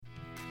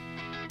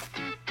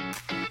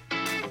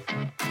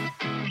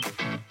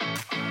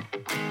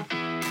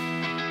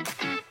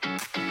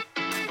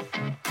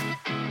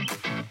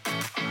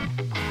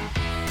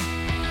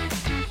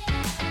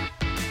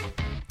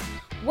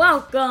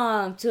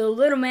Welcome to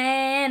Little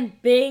Man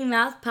Big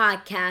Mouth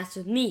Podcast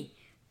with me,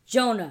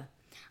 Jonah.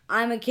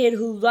 I'm a kid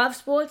who loves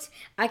sports.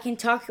 I can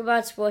talk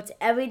about sports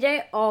every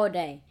day, all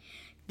day.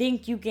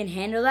 Think you can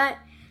handle that?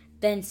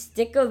 Then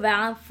stick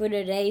around for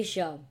today's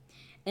show.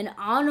 In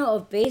honor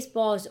of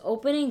baseball's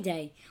opening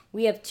day,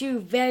 we have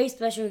two very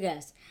special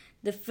guests.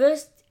 The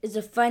first is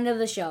a friend of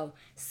the show,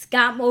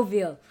 Scott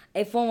Moville,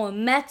 a former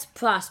Mets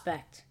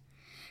prospect.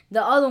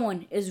 The other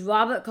one is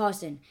Robert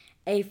Carson,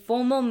 a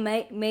former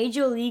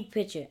Major League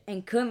pitcher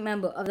and current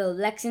member of the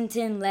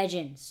Lexington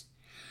Legends.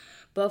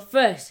 But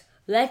first,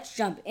 let's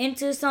jump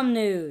into some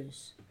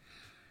news.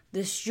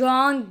 The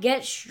strong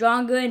get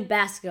stronger in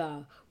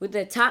basketball, with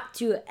the top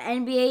two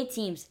NBA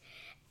teams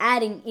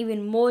adding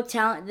even more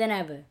talent than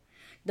ever.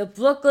 The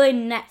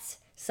Brooklyn Nets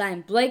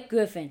signed Blake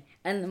Griffin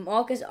and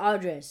LaMarcus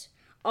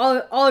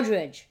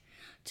Aldridge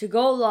to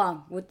go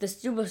along with the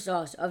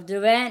superstars of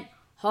Durant,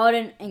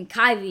 Harden, and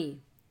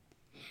Kyrie.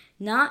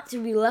 Not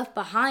to be left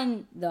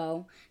behind,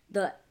 though,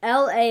 the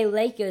LA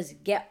Lakers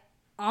get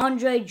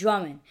Andre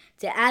Drummond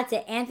to add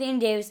to Anthony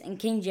Davis and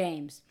King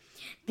James.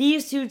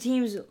 These two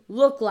teams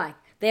look like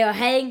they are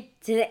heading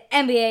to the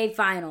NBA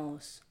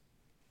Finals.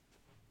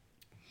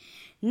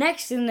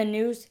 Next in the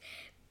news,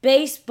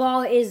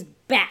 baseball is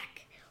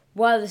back.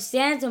 While the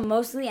stands are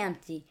mostly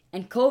empty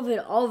and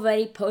COVID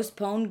already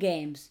postponed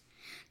games,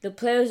 the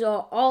players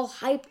are all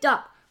hyped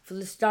up for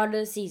the start of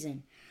the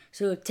season.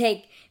 So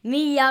take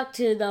me out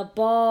to the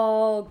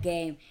ball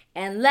game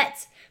and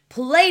let's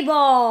play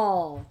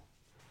ball.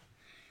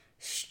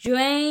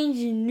 Strange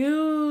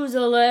news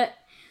alert.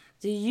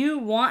 Do you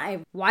want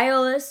a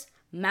wireless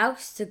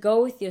mouse to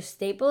go with your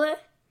stapler?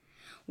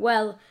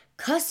 Well,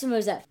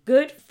 customers at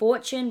Good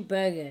Fortune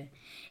Burger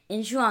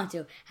in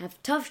Toronto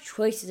have tough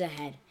choices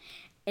ahead.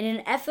 In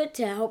an effort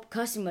to help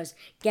customers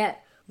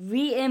get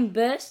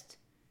reimbursed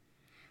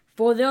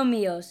for their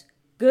meals,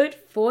 Good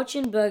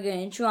Fortune Burger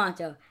in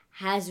Toronto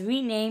has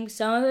renamed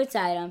some of its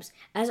items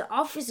as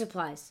office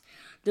supplies.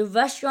 The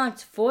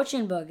restaurant's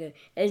Fortune Burger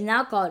is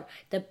now called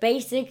the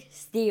Basic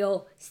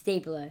Steel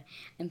Stapler,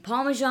 and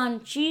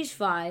Parmesan cheese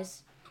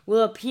fries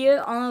will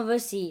appear on the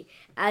receipt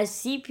as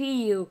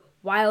CPU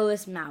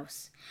Wireless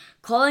Mouse,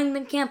 calling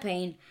the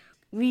campaign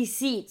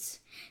Receipts.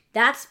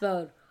 That's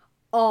spelled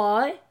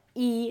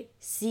RECEATS.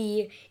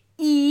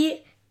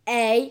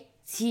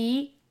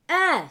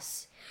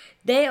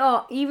 They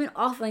are even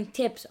offering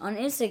tips on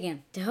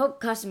Instagram to help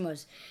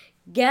customers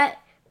get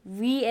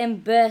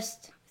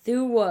reimbursed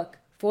through work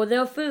for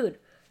their food.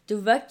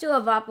 Director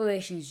of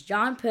Operations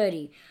John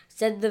Purdy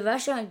said the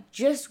restaurant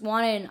just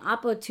wanted an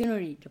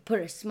opportunity to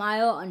put a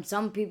smile on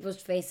some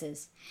people's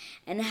faces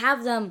and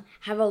have them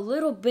have a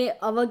little bit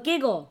of a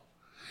giggle.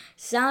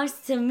 Sounds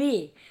to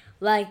me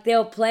like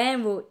their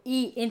plan will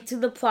eat into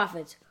the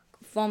profits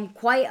from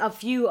quite a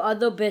few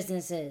other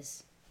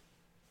businesses.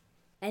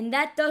 And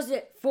that does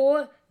it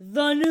for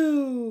the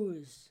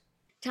news.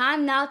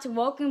 Time now to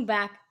welcome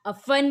back a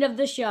friend of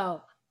the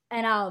show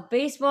and our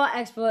baseball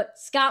expert,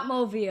 Scott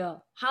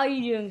Moville. How are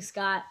you doing,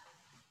 Scott?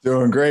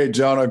 Doing great,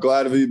 Jonah.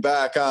 Glad to be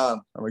back on.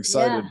 I'm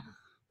excited.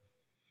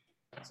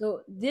 Yeah.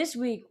 So this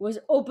week was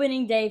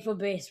opening day for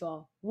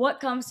baseball. What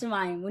comes to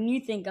mind when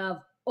you think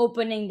of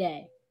opening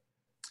day?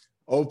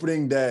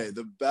 Opening day.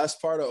 The best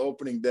part of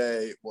opening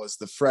day was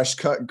the fresh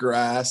cut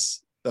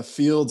grass. The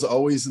field's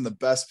always in the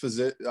best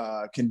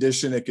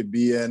condition it could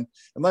be in.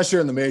 Unless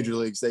you're in the major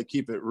leagues, they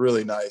keep it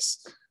really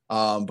nice.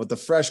 But the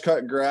fresh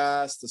cut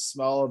grass, the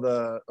smell of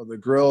the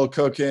grill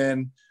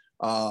cooking,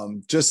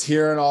 just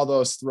hearing all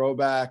those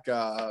throwback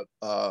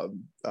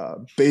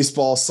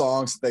baseball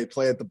songs that they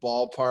play at the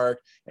ballpark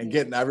and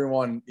getting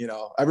everyone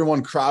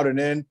crowded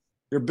in.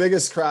 Your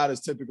biggest crowd is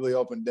typically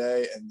open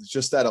day, and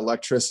just that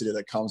electricity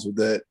that comes with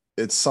it.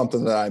 It's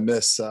something that I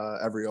miss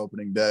every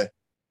opening day.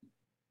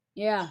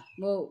 Yeah,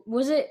 well,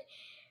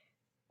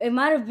 it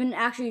might have been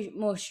actually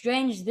more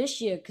strange this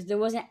year because there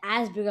wasn't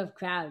as big of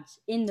crowds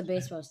in the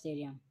baseball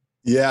stadium.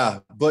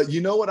 Yeah, but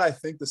you know what I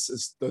think this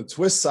is the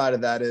twist side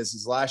of that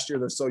is last year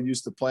they're so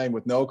used to playing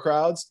with no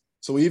crowds.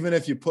 So even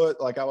if you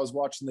put, like I was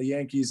watching the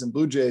Yankees and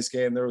Blue Jays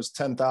game, there was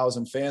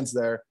 10,000 fans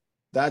there.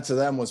 That to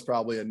them was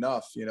probably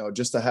enough,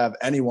 just to have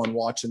anyone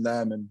watching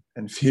them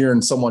and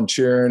hearing someone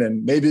cheering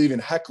and maybe even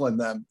heckling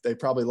them. They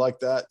probably like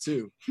that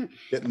too,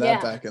 getting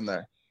that back in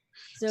there.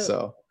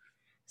 So.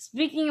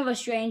 Speaking of a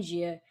strange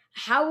year,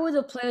 how will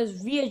the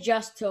players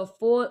readjust to a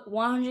full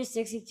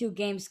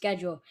 162-game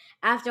schedule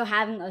after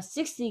having a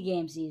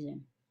 60-game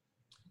season?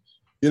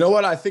 You know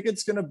what? I think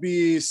it's going to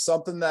be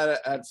something that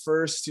at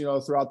first,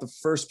 throughout the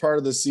first part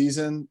of the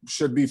season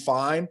should be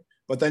fine.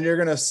 But then you're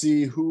going to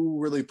see who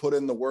really put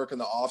in the work in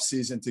the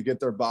offseason to get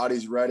their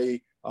bodies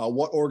ready.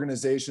 What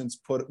organizations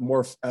put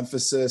more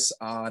emphasis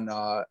on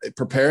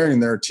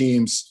preparing their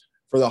teams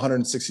for the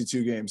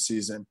 162-game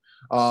season.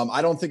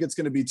 I don't think it's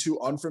going to be too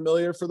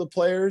unfamiliar for the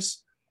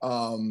players.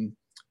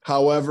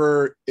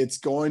 However, it's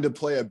going to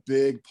play a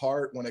big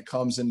part when it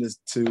comes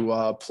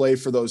into play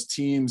for those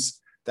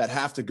teams that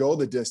have to go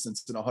the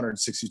distance in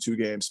 162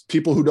 games.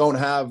 People who don't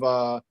have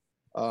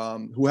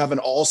who have an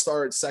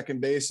all-star at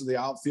second base or the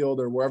outfield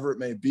or wherever it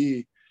may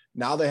be,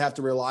 Now they have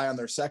to rely on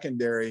their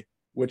secondary,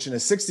 which in a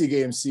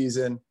 60-game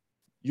season,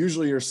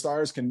 usually your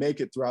stars can make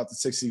it throughout the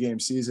 60-game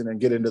season and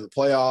get into the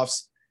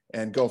playoffs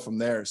and go from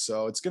there.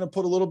 So it's going to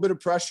put a little bit of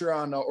pressure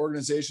on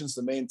organizations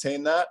to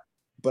maintain that,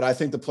 but I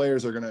think the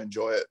players are going to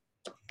enjoy it.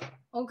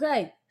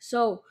 Okay,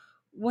 so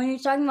when you're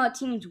talking about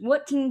teams,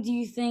 what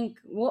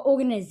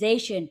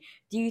organization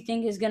do you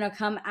think is going to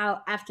come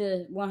out after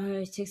the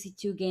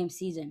 162-game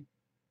season?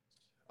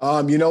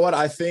 You know what?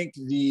 I think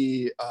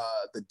the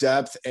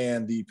depth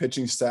and the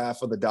pitching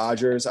staff of the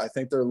Dodgers, I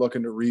think they're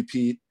looking to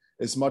repeat.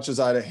 As much as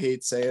I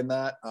hate saying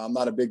that, I'm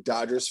not a big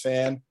Dodgers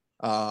fan,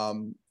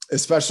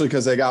 especially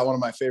because they got one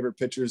of my favorite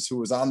pitchers who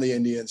was on the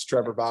Indians,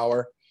 Trevor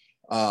Bauer.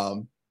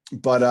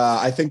 But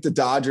I think the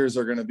Dodgers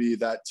are going to be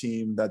that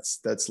team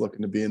that's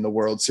looking to be in the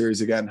World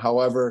Series again.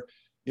 However,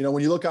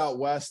 when you look out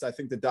west, I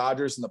think the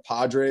Dodgers and the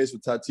Padres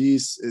with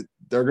Tatis,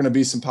 they're going to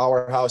be some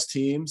powerhouse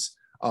teams.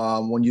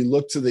 When you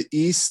look to the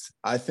east,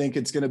 I think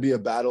it's going to be a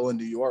battle in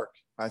New York.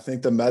 I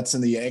think the Mets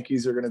and the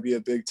Yankees are going to be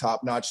a big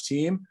top-notch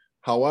team.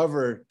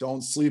 However,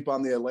 don't sleep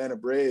on the Atlanta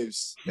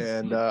Braves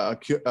and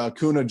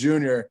Acuna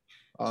Jr.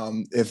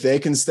 If they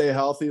can stay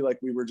healthy, like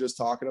we were just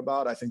talking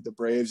about, I think the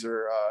Braves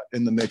are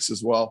in the mix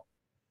as well.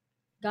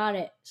 Got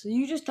it. So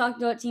you just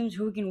talked about teams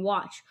who we can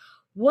watch.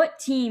 What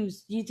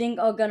teams do you think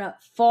are going to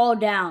fall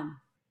down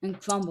and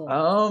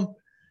crumble?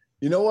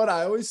 You know what?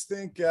 I always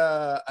think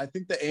I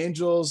think the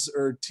Angels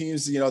are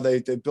teams,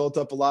 they built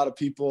up a lot of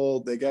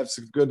people. They got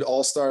some good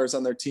all-stars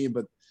on their team,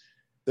 but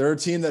they're a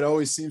team that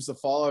always seems to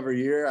fall every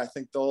year. I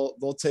think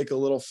they'll take a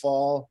little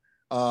fall.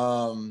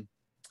 Who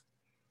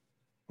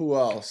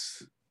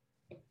else?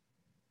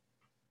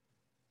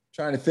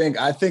 Trying to think.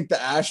 I think the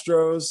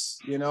Astros,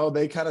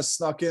 they kind of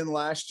snuck in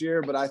last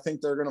year, but I think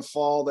they're going to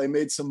fall. They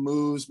made some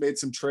moves, made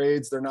some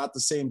trades. They're not the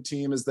same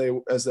team as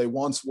they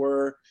once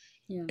were.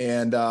 Yeah.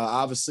 And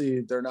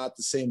obviously they're not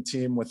the same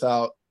team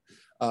without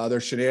their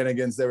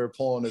shenanigans they were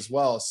pulling as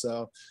well.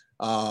 So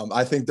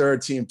I think they're a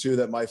team too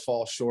that might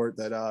fall short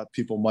that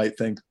people might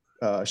think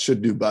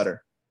should do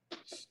better.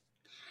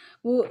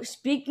 Well,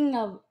 speaking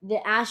of the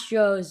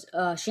Astros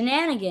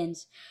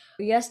shenanigans,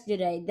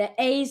 yesterday the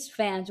A's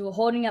fans were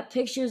holding up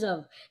pictures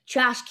of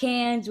trash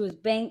cans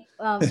with banging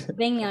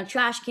on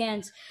trash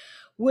cans.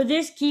 Will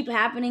this keep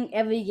happening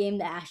every game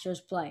the Astros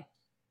play?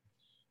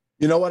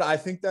 You know what? I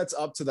think that's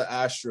up to the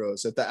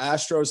Astros. If the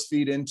Astros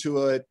feed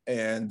into it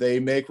and they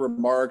make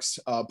remarks,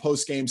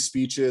 post-game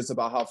speeches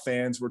about how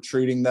fans were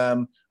treating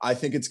them, I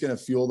think it's going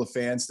to fuel the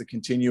fans to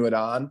continue it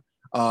on.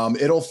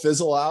 It'll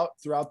fizzle out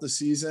throughout the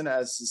season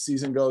as the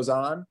season goes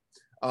on.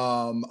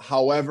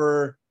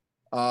 However,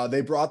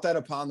 they brought that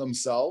upon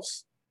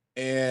themselves,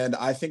 and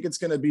I think it's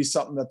going to be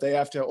something that they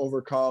have to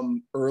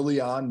overcome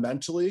early on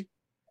mentally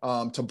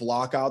to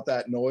block out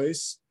that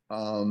noise.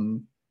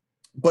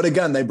 But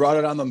again, they brought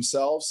it on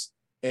themselves,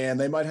 and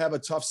they might have a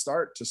tough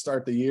start to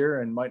start the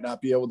year and might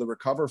not be able to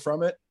recover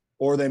from it,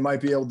 or they might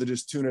be able to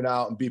just tune it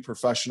out and be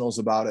professionals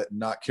about it and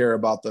not care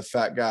about the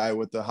fat guy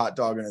with the hot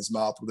dog in his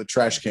mouth with a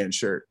trash can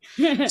shirt.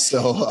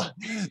 So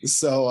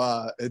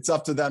it's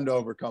up to them to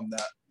overcome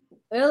that.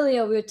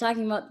 Earlier, we were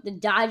talking about the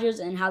Dodgers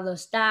and how the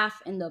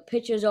staff and the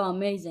pitchers are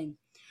amazing.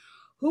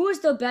 Who is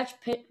the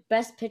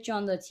best pitcher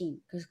on the team?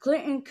 Because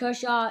Clayton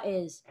Kershaw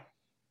is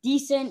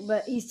decent,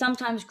 but he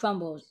sometimes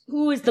crumbles.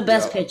 Who is the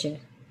best pitcher?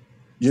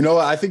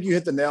 I think you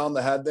hit the nail on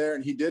the head there,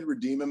 and he did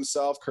redeem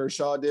himself.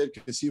 Kershaw did,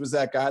 because he was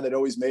that guy that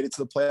always made it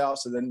to the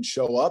playoffs and didn't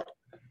show up.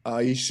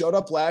 He showed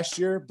up last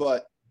year,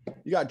 but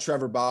you got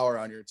Trevor Bauer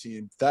on your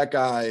team. That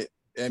guy,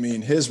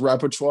 his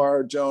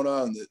repertoire,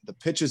 Jonah, and the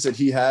pitches that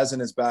he has in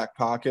his back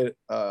pocket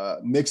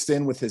mixed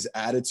in with his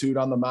attitude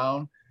on the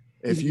mound.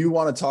 If you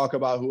want to talk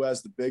about who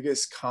has the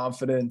biggest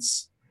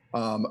confidence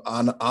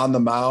on the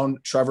mound,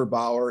 Trevor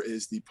Bauer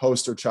is the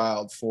poster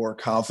child for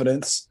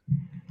confidence.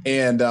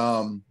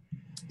 And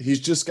he's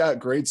just got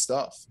great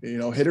stuff.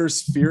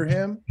 Hitters fear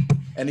him,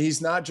 and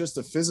he's not just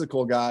a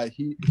physical guy.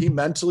 He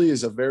mentally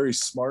is a very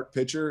smart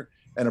pitcher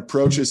and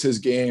approaches his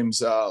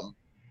games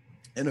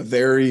in a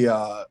very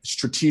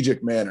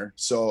strategic manner.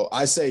 So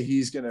I say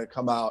he's going to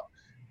come out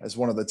as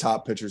one of the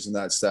top pitchers in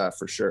that staff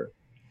for sure.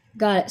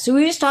 Got it. So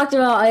we just talked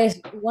about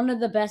one of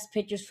the best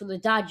pitchers for the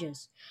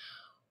Dodgers.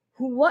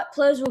 What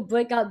players will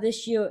break out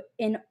this year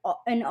in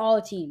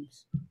all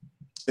teams?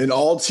 In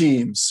all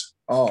teams?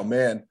 Oh,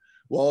 man.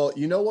 Well,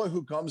 you know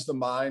who comes to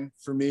mind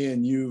for me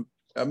and you?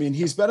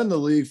 He's been in the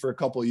league for a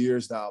couple of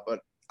years now,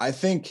 but I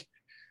think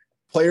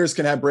players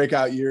can have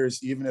breakout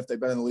years even if they've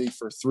been in the league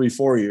for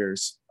 3-4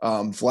 years.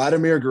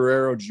 Vladimir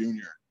Guerrero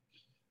Jr.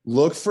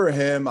 Look for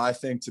him, I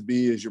think, to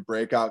be as your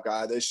breakout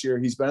guy this year.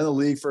 He's been in the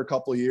league for a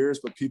couple of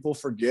years, but people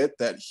forget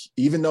that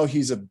even though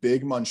he's a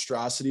big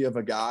monstrosity of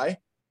a guy,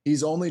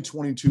 he's only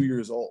 22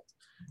 years old,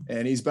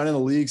 and he's been in the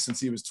league since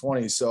he was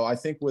 20. So I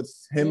think with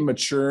him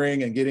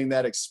maturing and getting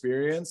that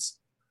experience,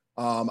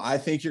 I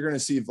think you're going to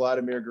see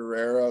Vladimir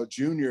Guerrero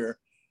Jr.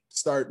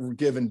 start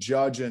giving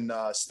Judge and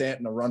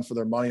Stanton a run for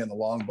their money on the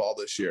long ball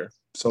this year.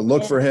 So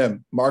look for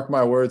him. Mark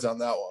my words on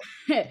that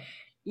one.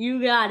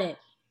 You got it.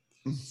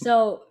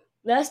 So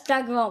let's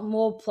talk about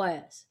more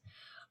players.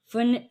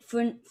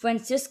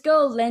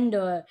 Francisco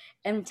Lindor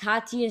and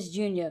Tatis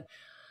Jr.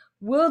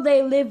 Will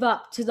they live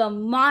up to the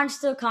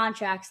monster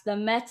contracts the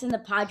Mets and the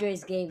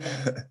Padres gave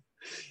them?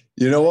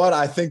 You know what?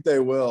 I think they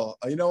will.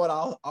 You know what?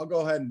 I'll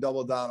go ahead and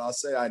double down. I'll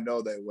say I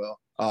know they will.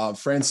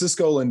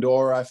 Francisco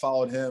Lindor, I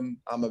followed him.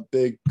 I'm a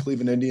big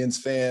Cleveland Indians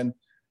fan.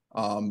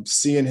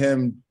 Seeing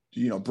him,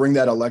 bring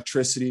that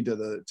electricity to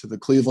the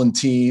Cleveland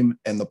team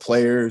and the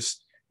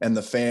players and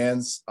the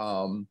fans.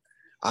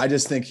 I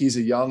just think he's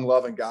a young,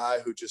 loving guy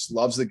who just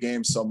loves the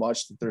game so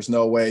much that there's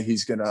no way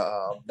he's going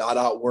to not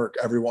outwork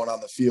everyone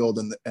on the field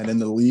and in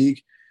the league.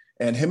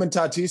 And him and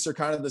Tatis are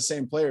kind of the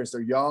same players.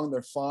 They're young,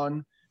 they're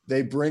fun.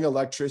 They bring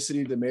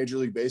electricity to Major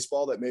League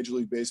Baseball that Major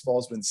League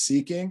Baseball has been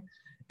seeking.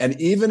 And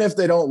even if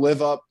they don't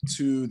live up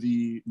to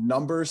the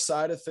numbers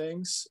side of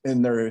things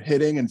in their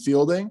hitting and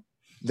fielding,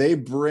 they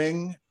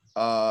bring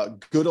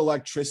good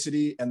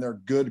electricity and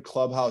they're good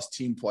clubhouse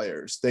team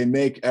players. They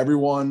make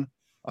everyone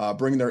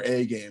bring their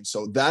A game.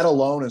 So that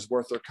alone is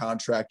worth their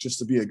contract, just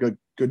to be a good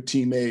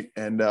teammate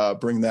and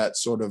bring that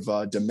sort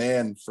of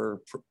demand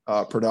for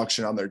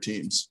production on their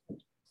teams.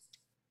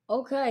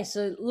 Okay,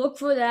 so look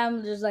for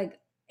them just like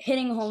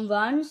hitting home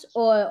runs,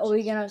 or are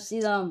we gonna see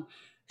them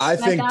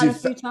strike out a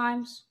few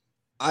times?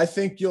 I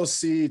think you'll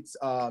see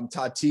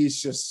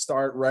Tatis just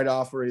start right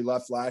off where he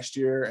left last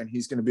year, and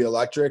he's going to be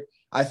electric.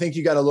 I think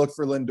you got to look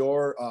for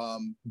Lindor.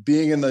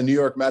 Being in the New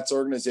York Mets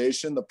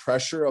organization, the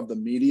pressure of the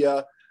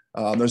media,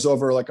 there's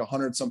over like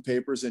 100 some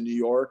papers in New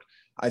York.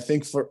 I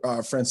think for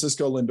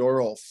Francisco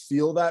Lindor will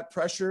feel that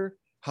pressure.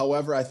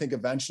 However, I think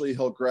eventually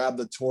he'll grab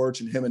the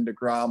torch, and him and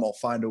DeGrom will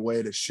find a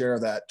way to share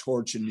that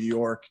torch in New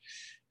York.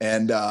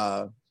 And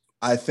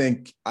I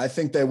think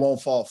they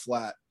won't fall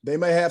flat. They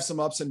may have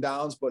some ups and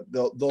downs, but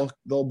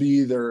they'll be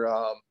either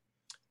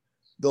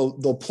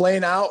they'll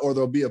plane out or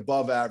they'll be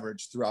above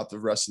average throughout the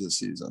rest of the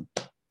season.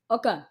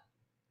 Okay,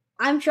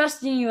 I'm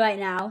trusting you right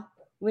now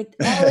with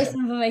all this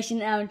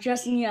information. I'm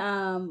trusting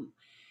you.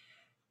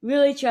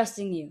 Really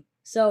trusting you.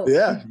 So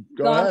yeah,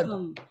 go ahead.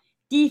 From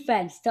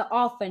defense to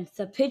offense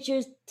to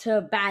pitchers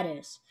to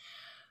batters.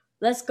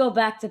 Let's go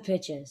back to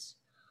pitchers.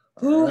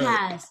 Who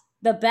has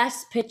the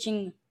best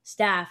pitching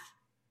staff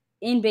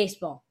in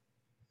baseball?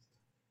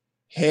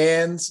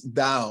 Hands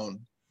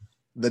down,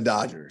 the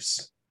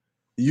Dodgers.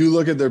 You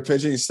look at their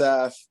pitching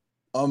staff,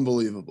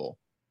 unbelievable.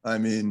 I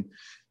mean,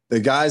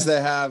 the guys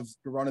they have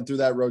running through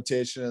that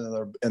rotation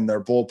in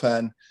their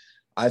bullpen,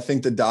 I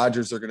think the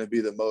Dodgers are going to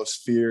be the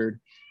most feared.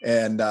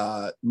 And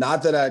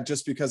not that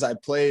just because I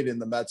played in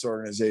the Mets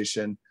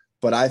organization,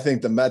 but I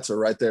think the Mets are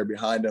right there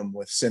behind them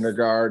with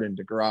Syndergaard and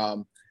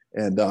DeGrom,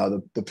 and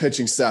the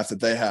pitching staff that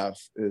they have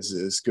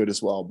is good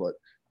as well. But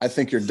I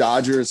think your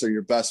Dodgers are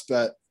your best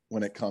bet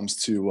when it comes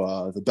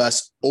to the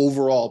best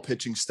overall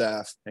pitching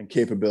staff and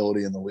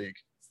capability in the league.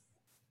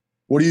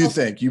 What do you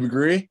think? You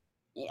agree?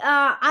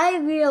 I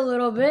agree a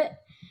little bit.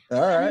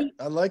 All right.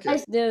 I like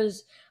it.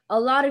 There's a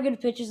lot of good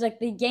pitchers. Like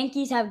the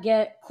Yankees have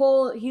Gerrit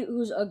Cole,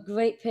 who's a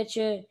great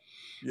pitcher.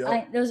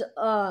 Yep. There's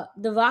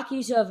the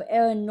Rockies have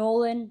Aaron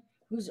Nolan,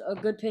 who's a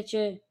good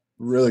pitcher.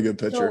 Really good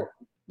pitcher.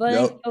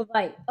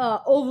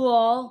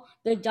 Overall,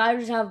 the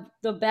Dodgers have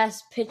the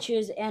best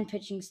pitchers and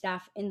pitching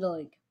staff in the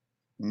league.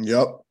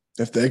 Yep.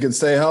 If they can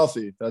stay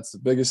healthy, that's the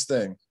biggest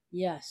thing.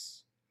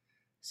 Yes.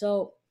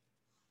 So,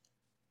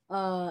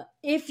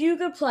 if you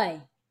could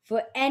play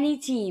for any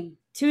team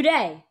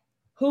today,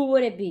 who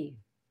would it be?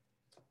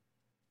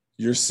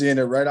 You're seeing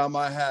it right on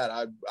my hat.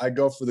 I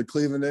go for the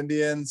Cleveland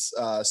Indians.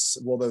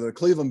 Well, they're the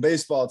Cleveland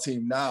baseball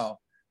team now.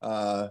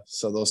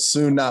 So they'll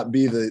soon not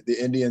be the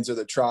Indians or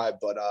the Tribe.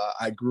 But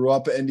I grew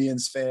up an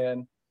Indians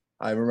fan.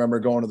 I remember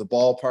going to the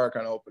ballpark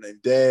on opening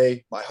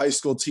day. My high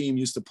school team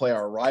used to play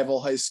our rival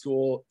high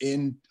school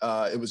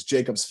it was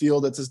Jacobs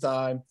Field at this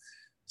time.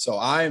 So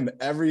I'm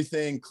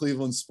everything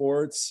Cleveland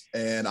sports,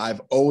 and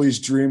I've always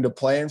dreamed of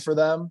playing for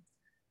them.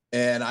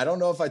 And I don't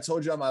know if I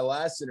told you on my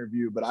last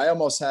interview, but I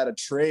almost had a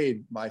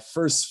trade my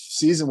first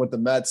season with the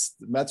Mets.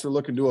 The Mets were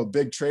looking to do a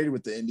big trade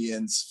with the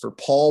Indians for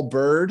Paul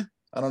Byrd.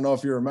 I don't know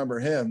if you remember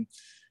him,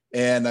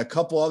 and a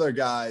couple other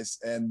guys.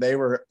 And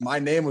my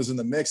name was in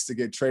the mix to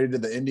get traded to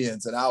the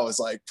Indians. And I was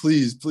like,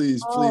 please.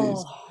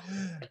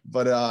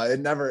 But it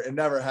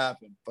never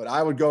happened. But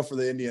I would go for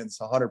the Indians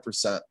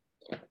 100%.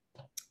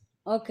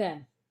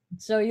 Okay.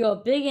 So you're a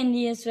big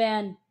Indians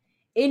fan,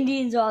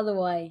 Indians all the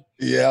way.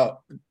 Yeah.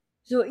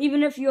 So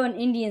even if you're an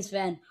Indians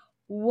fan,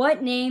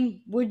 what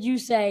name would you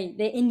say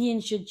the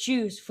Indians should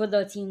choose for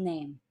their team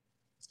name?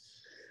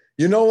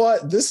 You know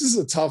what? This is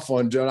a tough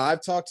one, Jonah.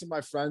 I've talked to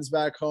my friends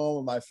back home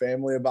and my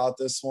family about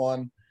this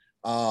one.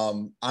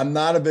 I'm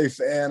not a big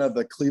fan of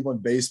the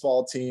Cleveland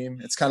baseball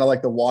team. It's kind of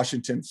like the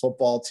Washington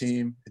football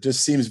team. It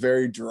just seems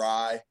very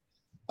dry.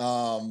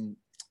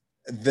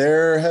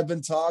 There have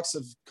been talks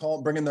of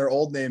bringing their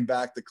old name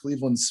back, the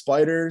Cleveland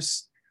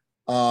Spiders.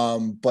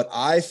 But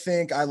I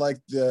think I like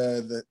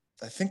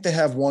I think they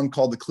have one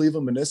called the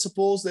Cleveland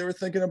Municipals they were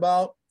thinking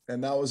about.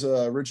 And that was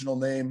an original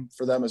name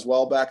for them as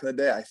well back in the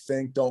day. I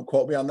think, don't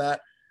quote me on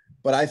that.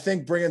 But I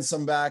think bringing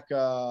some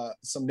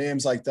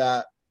names like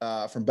that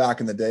from back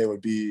in the day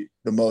would be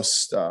the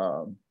most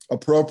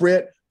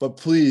appropriate, but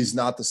please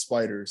not the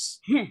spiders.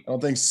 I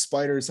don't think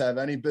spiders have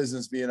any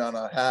business being on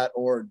a hat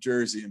or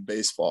jersey in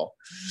baseball.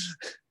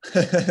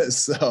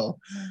 So,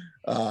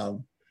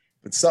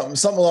 but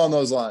something along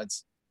those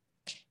lines.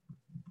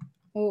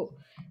 Well,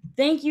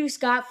 thank you,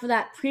 Scott, for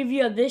that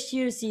preview of this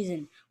year's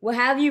season. We'll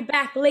have you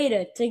back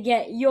later to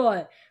get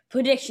your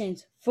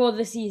predictions for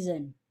the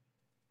season.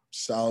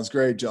 Sounds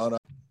great, Jonah.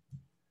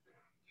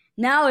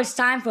 Now it's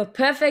time for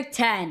Perfect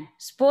 10,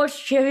 sports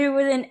trivia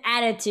with an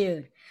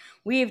attitude.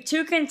 We have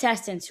 2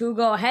 contestants who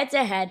go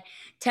head-to-head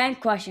 10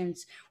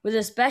 questions with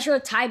a special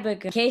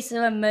tiebreaker in case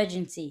of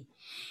emergency.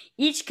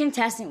 Each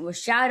contestant will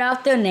shout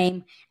out their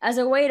name as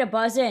a way to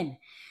buzz in.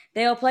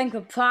 They are playing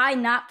for pride,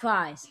 not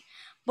prize.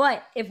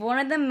 But if one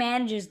of them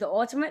manages the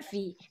ultimate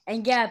feat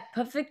and get a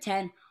perfect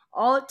 10,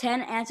 all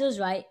 10 answers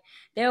right,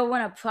 they will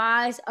win a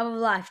prize of a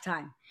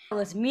lifetime.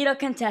 Let's meet our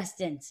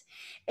contestants.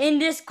 In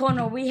this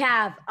corner, we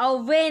have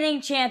our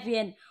reigning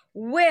champion,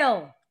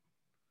 Will.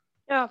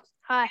 Oh,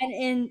 hi. And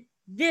in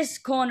this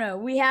corner,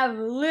 we have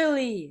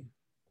Lily.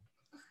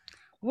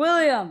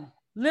 William,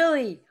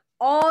 Lily,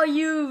 are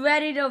you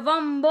ready to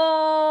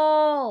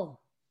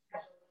rumble?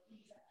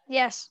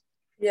 Yes.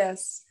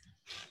 Yes.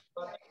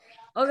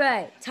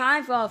 Okay,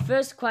 time for our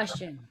first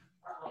question.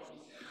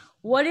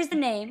 What is the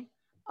name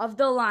of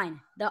the line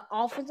that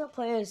offensive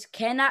players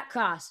cannot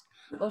cross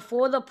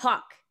before the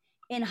puck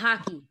in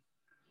hockey?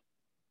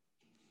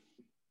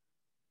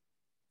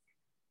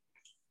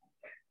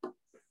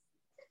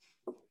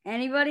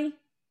 Anybody?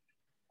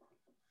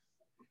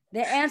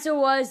 The answer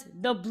was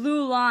the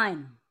blue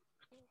line.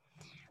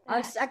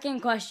 Our second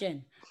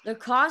question. The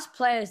cross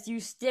players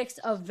use sticks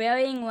of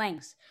varying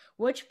lengths.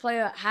 Which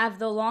player have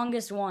the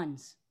longest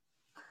ones?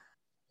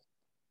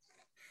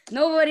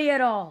 Nobody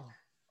at all.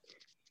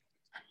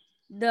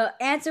 The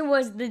answer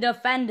was the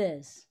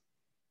defenders.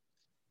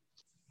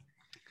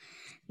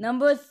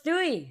 Number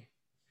 3.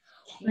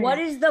 What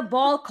is the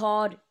ball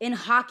called in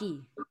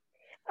hockey?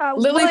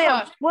 Lily William.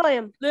 Puck.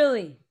 William.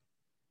 Lily.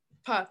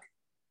 Puck.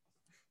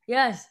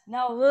 Yes.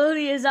 Now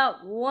Lily is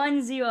up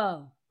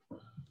 1-0.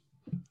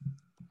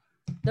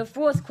 The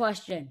fourth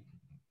question.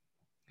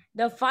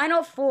 The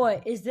Final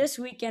Four is this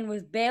weekend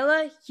with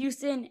Baylor,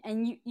 Houston,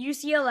 and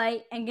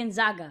UCLA and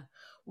Gonzaga.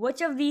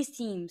 Which of these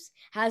teams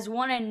has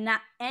won an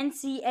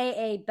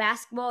NCAA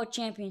basketball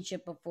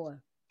championship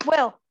before?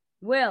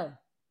 Will.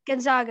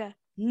 Gonzaga.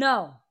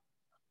 No.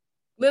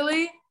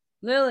 Lily.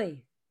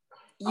 Lily.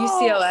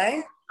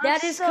 UCLA.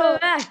 That is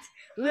correct.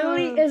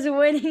 Lily is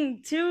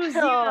winning 2-0.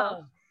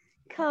 Oh.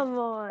 Come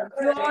on.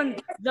 We're on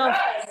So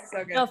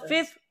the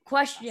fifth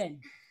question.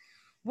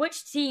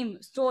 Which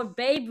team stored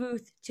Babe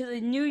Ruth to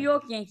the New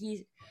York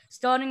Yankees,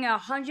 starting a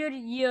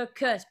 100-year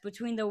curse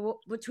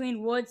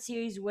between World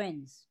Series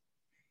wins?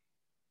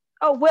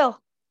 Oh,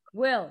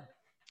 Will.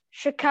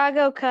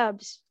 Chicago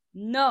Cubs.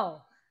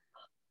 No.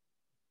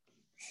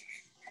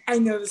 I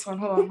know this one.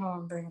 Hold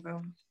on. Bring it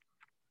down.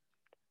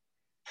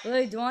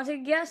 Lily, do you want to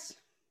take a guess?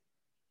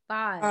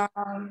 5,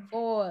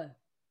 4,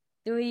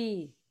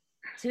 3,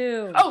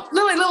 2. Oh,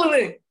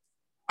 Lily.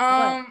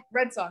 What?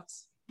 Red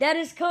Sox. That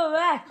is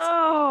correct.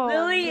 Oh,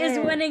 Lily is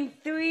man. winning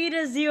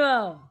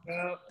 3-0.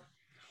 Yep.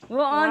 We're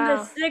on Wow.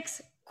 the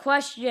sixth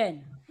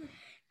question.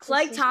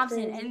 Clay is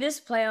Thompson crazy. and this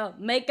player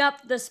make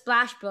up the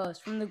Splash Bros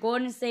from the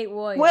Golden State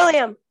Warriors.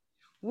 William.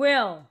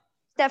 Will.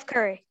 Steph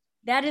Curry.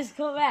 That is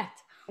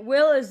correct.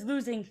 Will is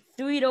losing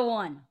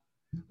 3-1.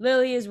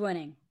 Lily is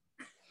winning.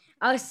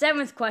 Our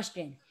seventh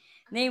question.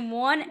 Name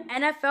one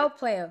NFL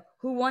player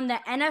who won the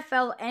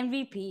NFL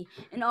MVP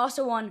and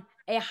also won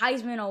a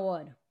Heisman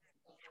Award.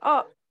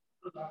 Oh,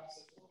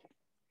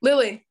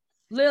 Lily.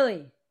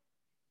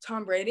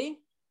 Tom Brady.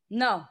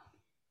 No.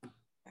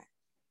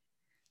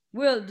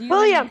 Will, do you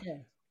William.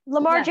 answer?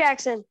 Lamar Yes.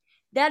 Jackson.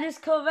 That is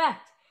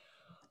correct.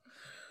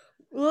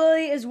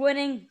 Lily is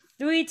winning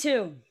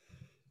 3-2.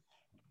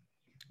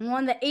 We're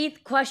on the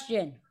eighth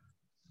question.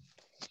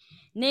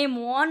 Name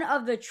one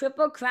of the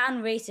Triple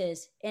Crown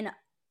races in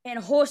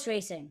horse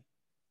racing.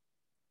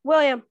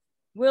 William.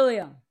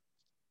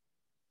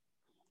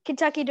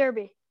 Kentucky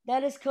Derby.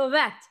 That is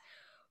correct.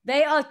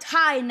 They are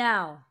tied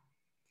now.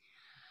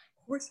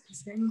 Horse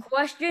racing.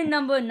 Question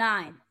number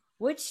 9.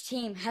 Which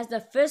team has the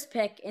first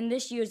pick in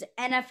this year's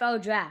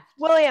NFL draft?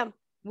 William.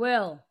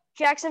 Will.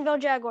 Jacksonville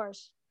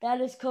Jaguars. That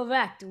is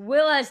correct.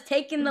 Will has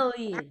taken the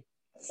lead.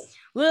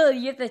 Will,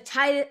 you have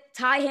to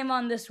tie him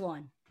on this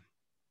one.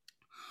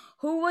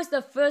 Who was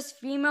the first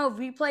female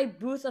replay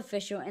booth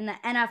official in the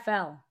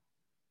NFL?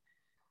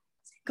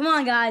 Come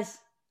on, guys.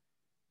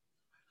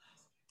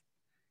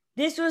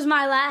 This was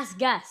my last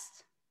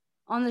guest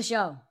on the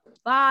show.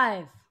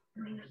 5,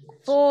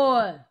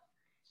 4,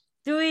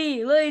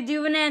 3. Lily, do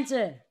you have an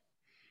answer?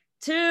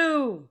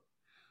 2,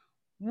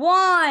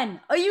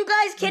 1. Are you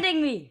guys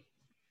kidding me?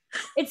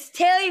 It's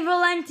Terry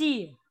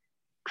Valenti.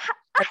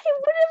 I would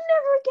have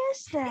never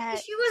guessed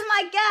that. She was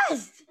my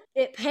guest.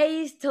 It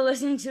pays to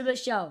listen to the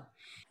show.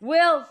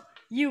 Will,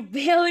 you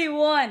barely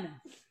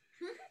won.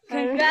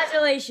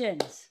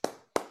 Congratulations.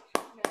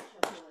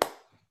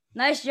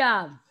 Nice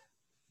job.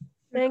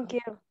 Thank you.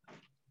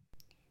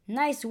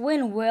 Nice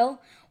win, Will.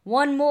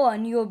 One more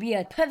and you'll be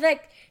a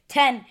perfect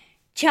 10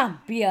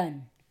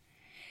 champion.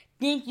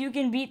 Think you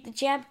can beat the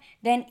champ?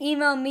 Then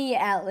email me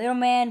at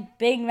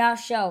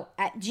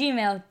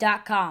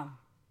littlemanbigmouthshow@gmail.com.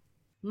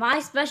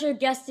 My special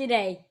guest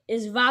today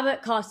is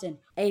Robert Carson,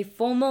 a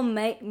former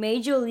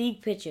Major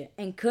League pitcher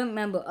and current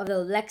member of the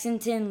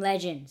Lexington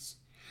Legends.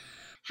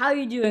 How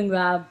you doing,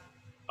 Rob?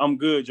 I'm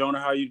good, Jonah.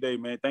 How are you today,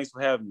 man? Thanks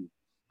for having me.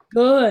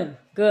 Good,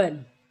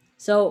 good.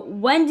 So,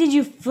 when did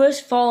you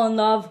first fall in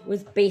love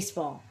with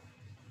baseball?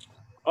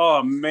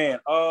 Oh man,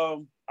 I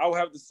would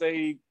have to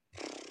say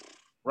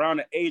around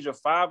the age of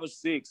 5 or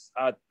 6,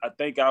 I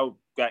think I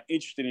got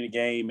interested in the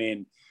game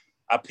and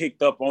I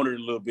picked up on it a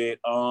little bit.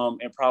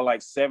 And probably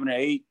like 7 or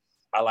 8,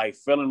 I like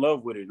fell in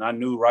love with it, and I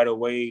knew right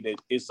away that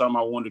it's something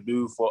I wanted to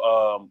do for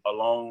a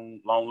long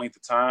length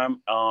of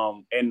time.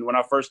 And when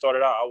I first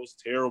started out, I was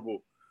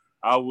terrible.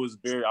 I was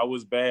bad.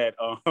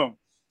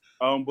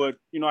 But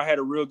I had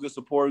a real good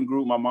supporting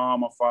group. My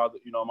mom, my father,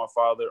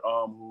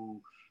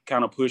 who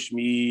kind of pushed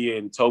me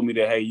and told me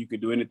that, hey, you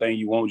could do anything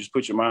you want, just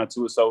put your mind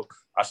to it. So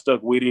I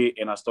stuck with it,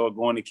 and I started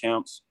going to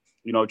camps,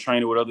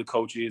 training with other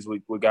coaches,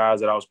 with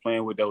guys that I was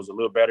playing with that was a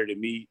little better than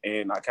me,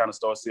 and I kind of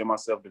started seeing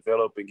myself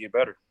develop and get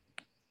better.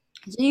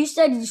 So you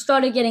said you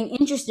started getting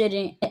interested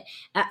in it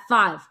at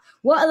 5.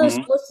 What other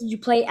sports did you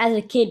play as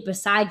a kid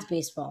besides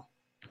baseball?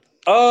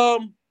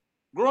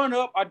 Growing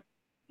up, I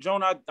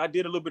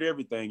did a little bit of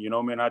everything,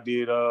 man. I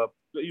did, as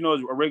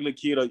a regular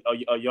kid,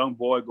 a young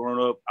boy growing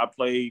up, I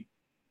played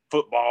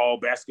football,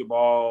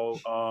 basketball,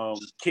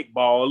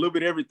 kickball, a little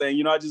bit of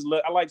everything. I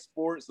like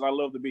sports and I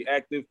love to be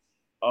active.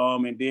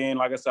 And then,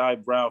 like I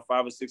said, around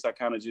 5 or 6, I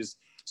kind of just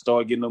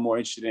started getting a little more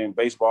interested in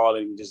baseball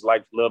and just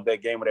love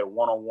that game of that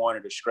one-on-one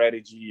and the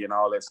strategy and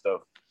all that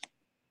stuff.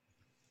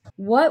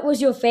 What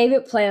was your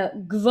favorite player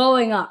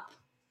growing up?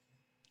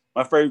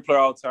 My favorite player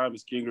all the time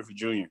is Ken Griffey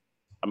Jr.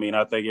 I mean,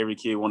 I think every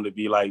kid wanted to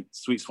be like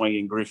sweet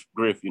swinging Griff,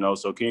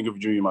 so Ken Griffey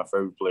Jr. is my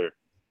favorite player.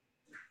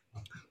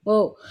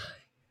 Well,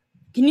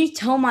 can you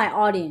tell my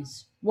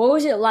audience, what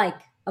was it like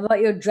about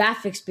your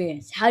draft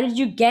experience? How did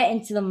you get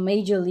into the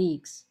major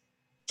leagues?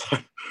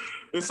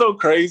 It's so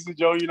crazy,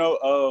 Joe. I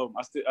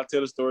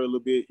tell the story a little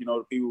bit.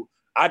 The people.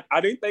 I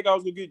didn't think I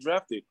was gonna get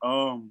drafted.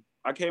 I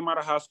came out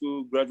of high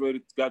school,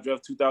 graduated, got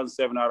drafted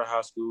 2007 out of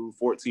high school,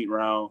 14th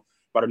round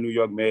by the New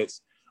York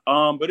Mets.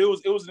 But it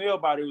was nail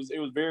biter. It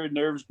was very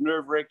nerve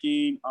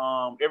wracking.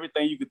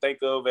 Everything you could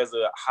think of as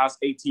a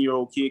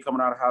 18-year-old kid coming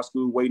out of high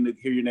school, waiting to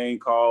hear your name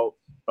called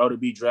or to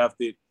be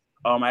drafted.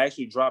 I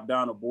actually dropped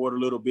down the board a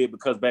little bit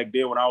because back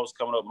then when I was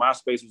coming up,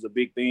 MySpace was a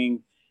big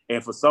thing.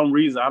 And for some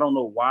reason, I don't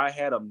know why I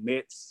had a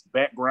Mets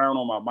background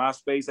on my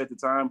MySpace at the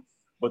time,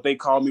 but they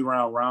called me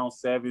around round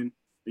 7.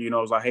 It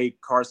was like, hey,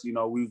 Carson,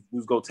 we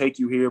was going to take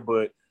you here,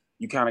 but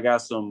you kind of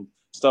got some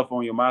stuff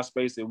on your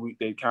MySpace that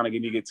they kind of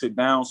need to get took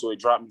down. So it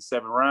dropped me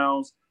 7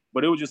 rounds.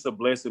 But it was just a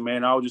blessing,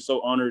 man. I was just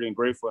so honored and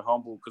grateful and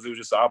humble because it was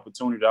just an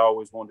opportunity I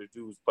always wanted to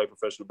do, was play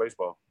professional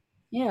baseball.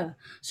 Yeah.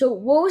 So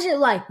what was it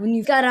like when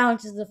you got out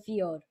into the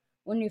field,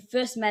 when your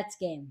first Mets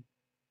game?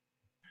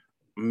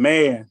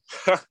 Man,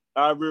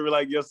 I remember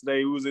like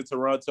yesterday, we was in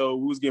Toronto.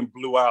 We was getting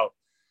blew out.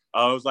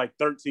 It was like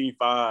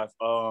 13-5.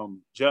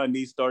 John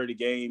Neese started the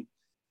game.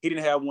 He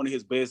didn't have one of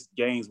his best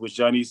games, which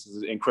John Neese is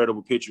an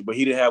incredible pitcher, but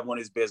he didn't have one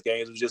of his best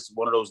games. It was just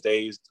one of those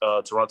days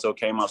Toronto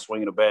came out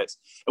swinging the bats.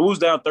 And we was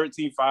down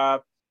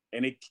 13-5,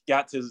 and it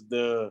got to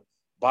the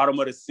bottom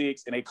of the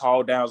 6th, and they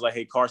called down. It was like,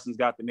 hey, Carson's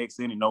got the next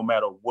inning no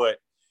matter what.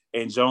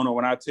 And Jonah,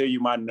 when I tell you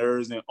my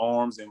nerves and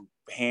arms and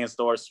hands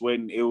started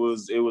sweating, it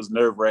was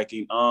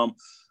nerve-wracking.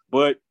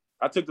 But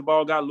I took the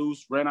ball, got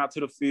loose, ran out to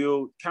the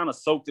field, kind of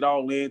soaked it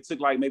all in, took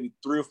like maybe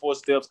 3 or 4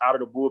 steps out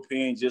of the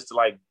bullpen just to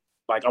like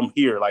I'm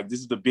here. Like, this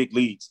is the big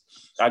leagues.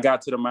 I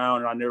got to the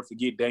mound, and I'll never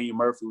forget Daniel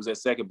Murphy was at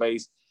second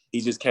base.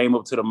 He just came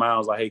up to the mound,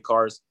 was like, hey,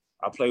 Cars,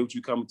 I played with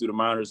you coming through the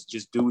minors.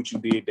 Just do what you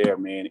did there,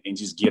 man, and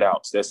just get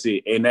out. So that's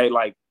it. And that,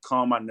 like,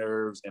 calmed my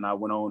nerves, and I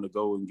went on to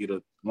go and get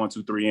a 1,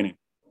 2, 3 inning.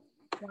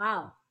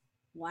 Wow.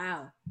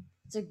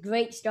 It's a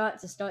great start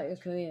to start your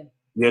career.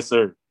 Yes,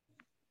 sir.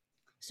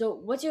 So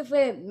what's your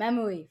favorite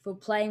memory for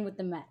playing with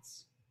the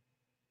Mets?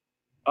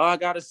 I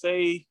got to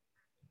say,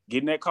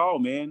 getting that call,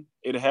 man.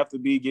 It'd have to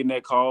be getting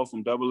that call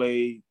from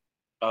Double-A.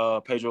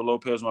 Pedro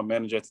Lopez, my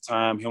manager at the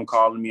time, him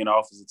calling me in the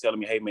office and telling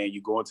me, hey, man,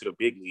 you going to the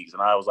big leagues.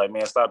 And I was like,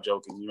 man, stop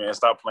joking. Man,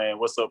 stop playing.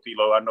 What's up,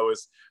 P-Lo? I know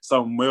it's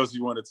something else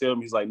you want to tell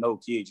me. He's like, no,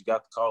 kid, you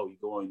got the call.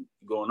 You're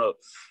going up.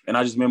 And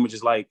I just remember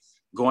just like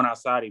going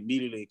outside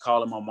immediately,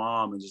 calling my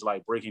mom and just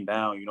like breaking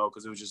down,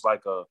 because it was just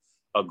like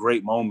a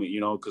great moment,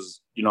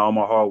 because, all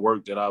my hard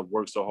work that I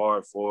worked so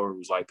hard for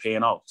was like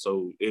paying off.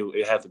 So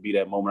it had to be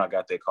that moment I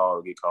got that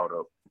call to get called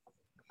up.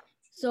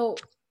 So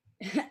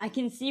I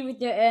can see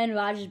with your Aaron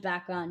Rodgers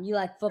background, you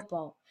like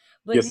football.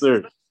 But yes,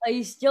 sir. Are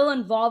you still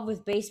involved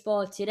with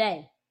baseball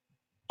today?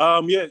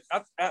 Yeah,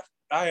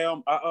 I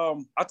am.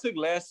 I took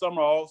last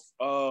summer off,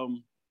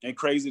 and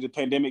crazy, the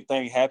pandemic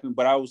thing happened,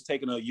 but I was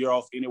taking a year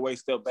off anyway,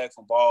 step back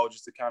from ball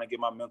just to kind of get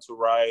my mental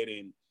right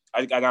and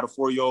I got a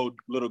 4-year-old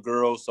little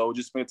girl, so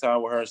just spend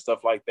time with her and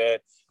stuff like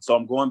that. So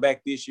I'm going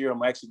back this year.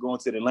 I'm actually going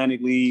to the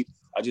Atlantic League.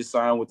 I just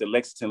signed with the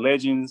Lexington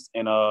Legends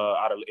in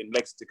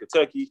Lexington,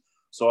 Kentucky.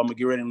 So I'm gonna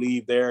get ready and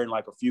leave there in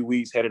like a few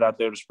weeks, headed out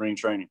there to spring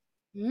training.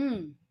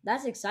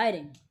 That's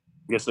exciting.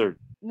 Yes, sir.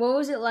 What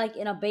was it like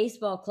in a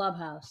baseball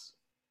clubhouse?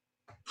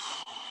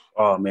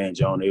 Oh man,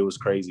 Jonah, it was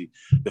crazy.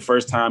 The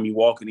first time you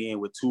walking in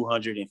with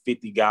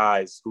 250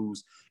 guys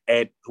who's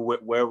at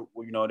where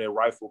you know their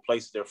rightful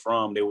places they're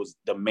from, there was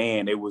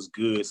demand. It was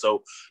good.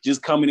 So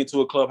just coming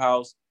into a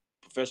clubhouse,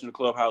 professional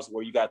clubhouse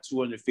where you got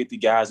 250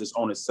 guys that's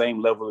on the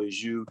same level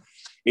as you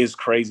is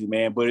crazy,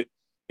 man. But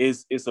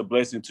it's a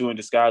blessing too in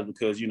disguise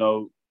because you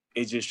know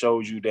it just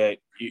shows you that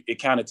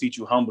it kind of teach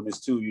you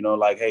humbleness too. You know,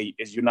 like hey,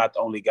 you're not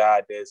the only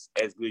guy that's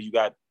as good. You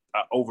got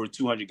over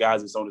 200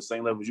 guys that's on the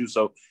same level as you.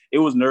 So it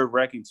was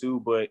nerve-wracking too,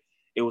 but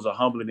it was a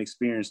humbling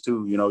experience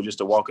too, you know, just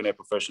to walk in that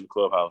professional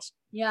clubhouse.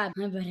 Yeah,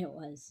 I bet it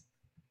was.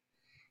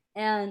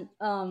 And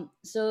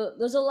so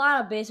there's a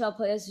lot of baseball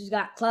players who's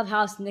got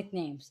clubhouse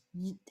nicknames.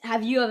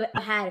 Have you ever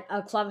had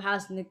a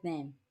clubhouse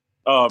nickname?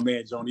 Oh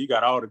man, Jonah, you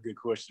got all the good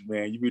questions,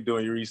 man. You been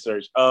doing your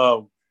research.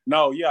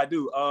 No, yeah, I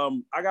do.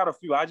 I got a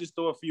few. I just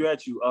throw a few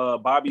at you.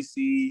 Bobby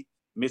C,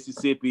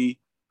 Mississippi,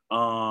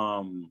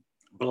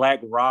 Black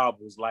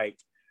Rob was like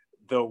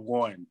the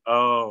one.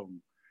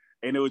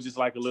 And it was just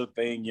like a little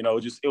thing, you know,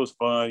 it was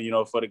fun, you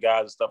know, for the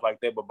guys and stuff like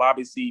that. But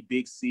Bobby C,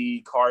 Big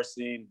C,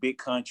 Carson, Big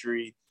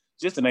Country,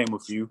 just to name a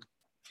few.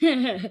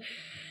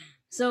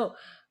 So,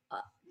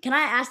 can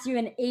I ask you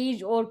an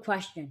age-old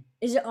question?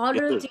 Is it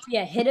harder to be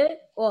a hitter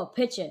or a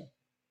pitcher?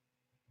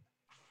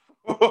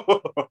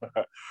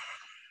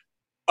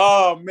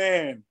 Oh,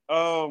 man.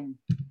 I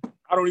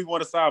don't even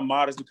want to sound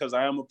modest because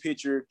I am a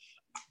pitcher.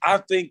 I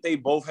think they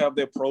both have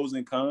their pros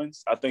and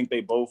cons. I think they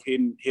both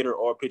hitter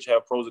or pitcher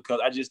have pros and cons.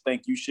 I just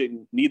think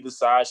neither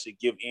side should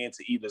give in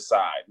to either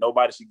side.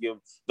 Nobody should give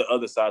the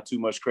other side too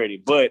much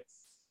credit. But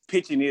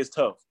pitching is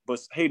tough, but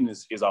hitting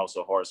is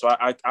also hard. So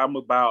I'm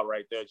about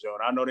right there, Joe.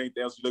 I know there ain't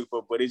anything else you look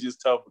for, but it's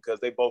just tough because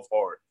they both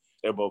hard.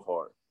 They're both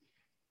hard.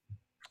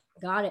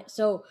 Got it.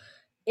 So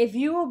if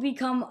you will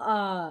become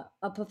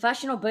a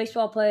professional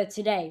baseball player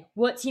today,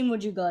 what team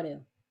would you go to?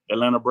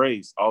 Atlanta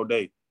Braves all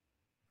day.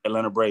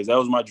 Atlanta Braves. That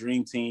was my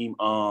dream team.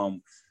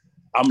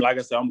 Like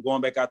I said, I'm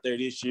going back out there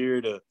this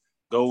year to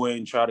go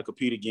and try to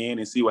compete again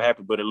and see what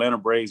happens. But Atlanta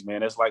Braves,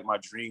 man, that's like my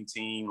dream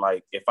team.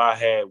 Like if I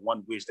had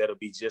one wish, that'll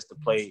be just to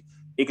play.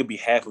 It could be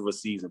half of a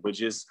season, but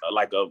just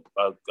like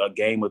a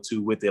game or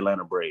two with the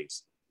Atlanta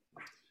Braves.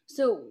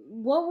 So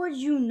what would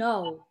you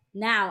know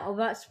now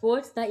about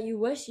sports that you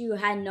wish you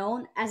had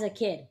known as a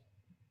kid?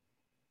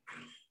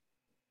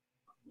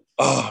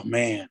 Oh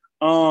man,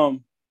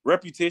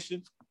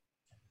 reputation.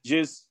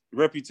 Just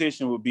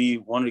reputation would be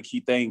one of the key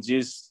things.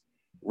 Just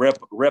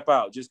rep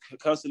out. Just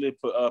constantly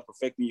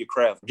perfecting your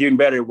craft, getting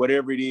better at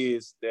whatever it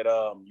is that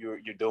you're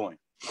doing.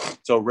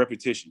 So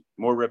repetition,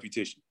 more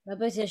repetition.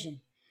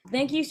 Repetition.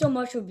 Thank you so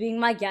much for being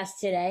my guest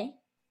today.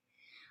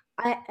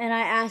 I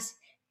asked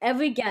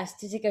every guest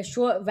to take a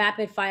short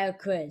rapid fire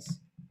quiz.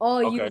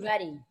 Are you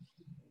ready?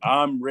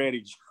 I'm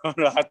ready.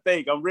 I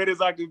think I'm ready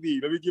as I can be.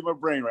 Let me get my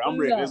brain right. I'm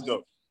ready. Let's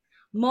go.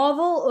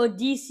 Marvel or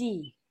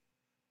DC?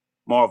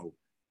 Marvel.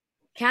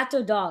 Cats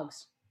or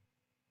dogs?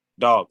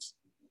 Dogs.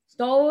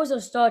 Star Wars or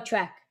Star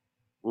Trek?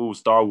 Ooh,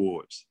 Star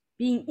Wars.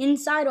 Being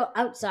inside or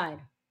outside?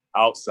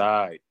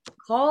 Outside.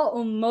 Car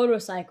or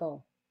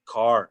motorcycle?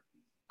 Car.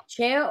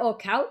 Chair or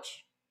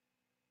couch?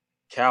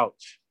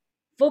 Couch.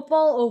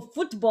 Football or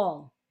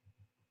football?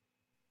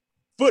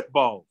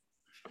 Football.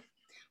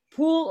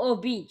 Pool or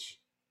beach?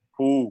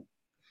 Pool.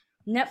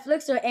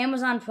 Netflix or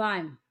Amazon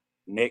Prime?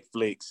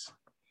 Netflix.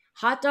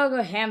 Hot dog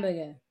or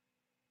hamburger?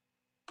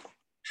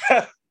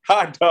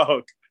 Hot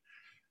dog.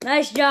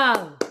 Nice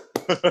job.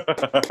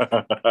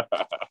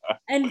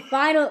 And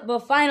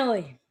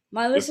finally,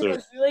 my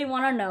listeners really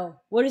want to know,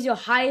 what is your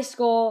highest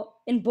score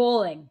in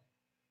bowling?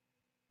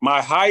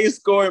 My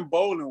highest score in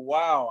bowling.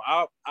 Wow.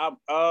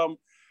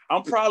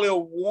 I'm probably a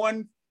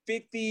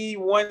 150,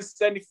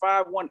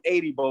 175,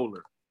 180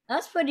 bowler.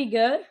 That's pretty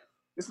good.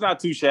 It's not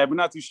too shabby.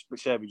 Not too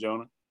shabby,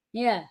 Jonah.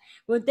 Yeah.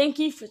 Well, thank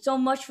you so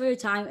much for your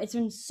time. It's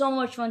been so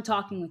much fun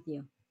talking with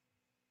you.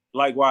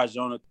 Likewise,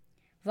 Jonah.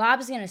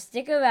 Rob's going to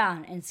stick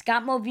around, and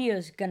Scott Moville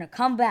is going to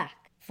come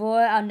back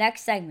for our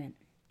next segment.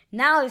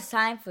 Now it's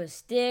time for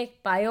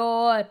Stick by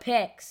Your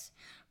Picks,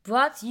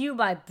 brought to you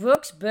by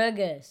Brooks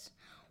Burgers,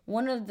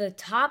 one of the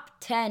top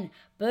 10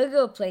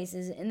 burger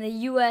places in the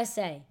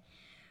USA.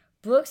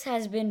 Brooks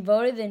has been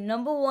voted the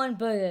 #1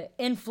 burger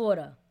in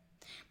Florida.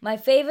 My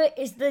favorite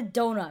is the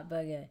donut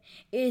burger.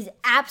 It is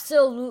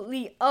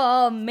absolutely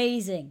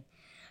amazing.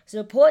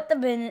 Support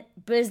the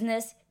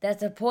business that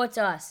supports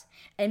us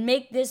and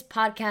make this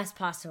podcast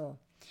possible.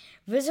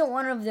 Visit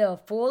one of their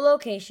 4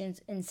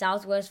 locations in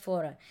Southwest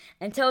Florida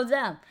and tell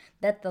them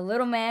that the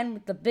little man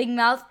with the big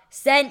mouth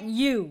sent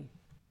you.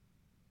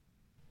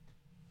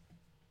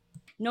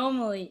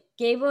 Normally,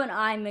 Gabriel and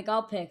I make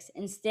our picks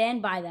and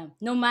stand by them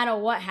no matter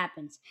what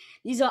happens.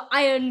 These are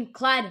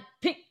ironclad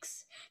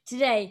picks.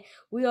 Today,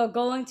 we are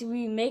going to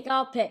remake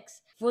our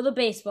picks for the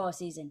baseball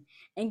season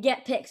and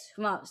get picks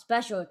from our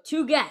special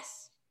 2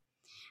 guests.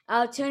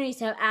 Our attorneys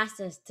have asked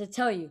us to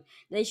tell you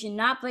they should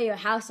not put your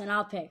house on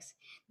our picks.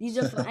 These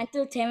are for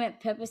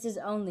entertainment purposes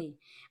only.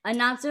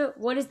 Announcer,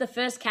 what is the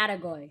first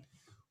category?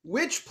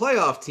 Which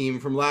playoff team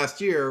from last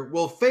year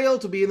will fail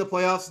to be in the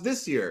playoffs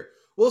this year?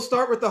 We'll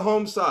start with the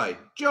home side.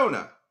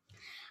 Jonah.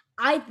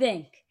 I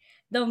think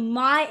the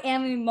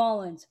Miami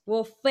Marlins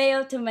will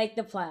fail to make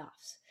the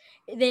playoffs.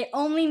 They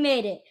only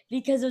made it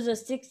because it was a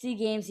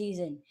 60-game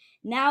season.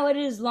 Now it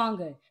is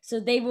longer, so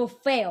they will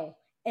fail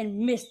and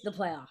miss the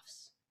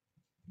playoffs.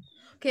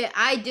 Okay,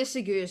 I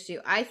disagree with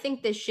you. I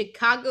think the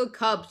Chicago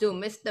Cubs will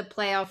miss the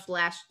playoffs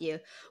last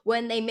year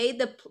when they made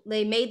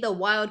the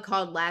wild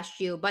card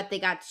last year, but they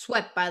got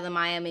swept by the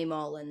Miami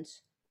Marlins.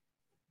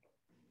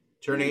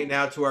 Turning it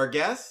now to our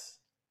guests.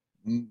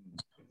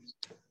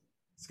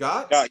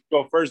 Scott? Yeah, you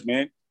go first,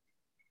 man.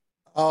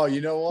 Oh, you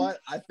know what?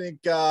 I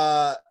think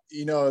I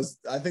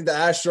think the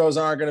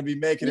Astros aren't going to be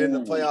making it in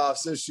the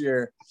playoffs this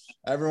year.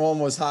 Everyone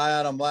was high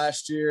on them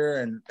last year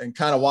and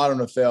kind of wanted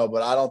them to fail,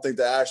 but I don't think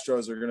the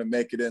Astros are going to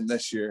make it in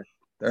this year.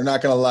 They're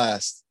not going to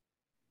last.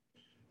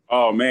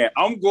 Oh man,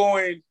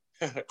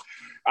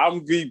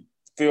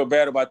 feel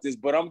bad about this,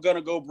 but I'm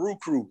gonna go Brew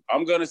Crew.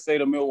 I'm gonna say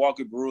the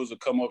Milwaukee Brewers will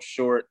come up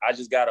short. I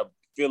just got a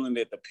feeling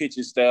that the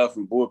pitching staff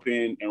and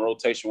bullpen and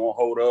rotation won't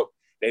hold up.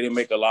 They didn't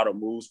make a lot of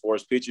moves for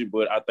his pitching,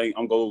 but I think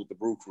I'm going with the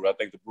Brew Crew. I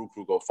think the Brew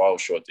Crew go fall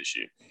short this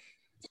year.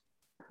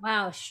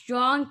 Wow,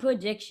 strong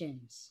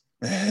predictions.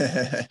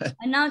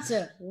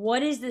 Announcer,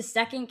 what is the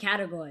second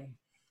category?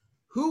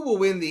 Who will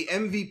win the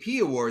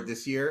MVP award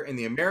this year in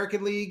the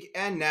American League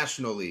and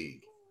National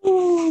League?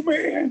 Oh,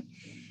 man.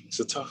 It's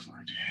a tough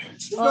one.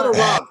 We'll go to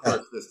Rob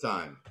first this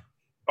time.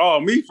 Oh,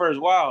 me first.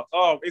 Wow.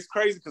 Oh, it's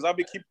crazy because I've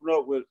been keeping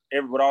up with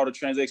all the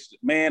transactions.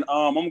 Man,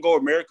 I'm going to go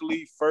American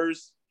League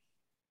first.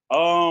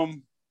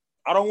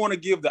 I don't want to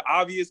give the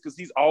obvious because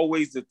he's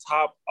always the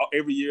top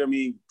every year. I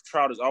mean,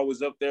 Trout is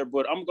always up there,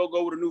 but I'm going to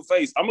go with a new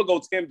face. I'm going to go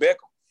Tim Beckham,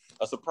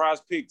 a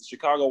surprise pick, the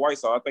Chicago White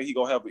Sox. I think he's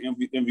going to have an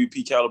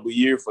MVP caliber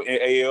year for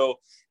AL.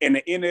 And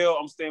the NL,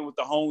 I'm staying with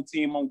the home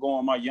team. I'm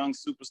going my young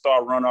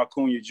superstar, Ronald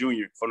Acuna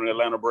Jr. from the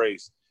Atlanta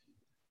Braves.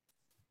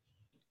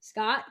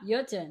 Scott,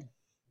 your turn.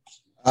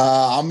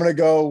 I'm going to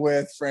go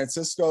with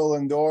Francisco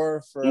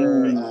Lindor for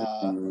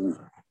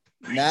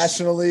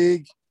National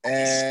League.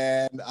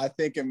 And I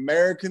think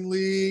American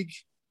League,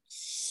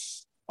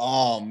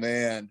 oh,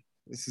 man,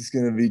 this is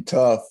going to be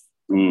tough.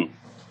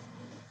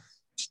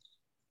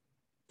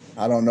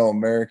 I don't know,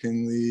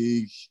 American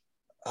League.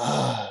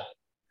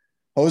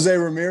 Jose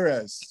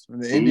Ramirez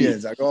from the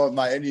Indians. I go with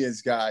my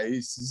Indians guy.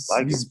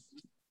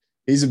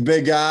 He's a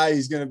big guy.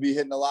 He's going to be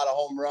hitting a lot of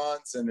home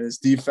runs, and his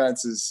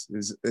defense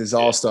is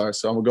all-star,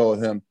 so I'm going to go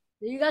with him.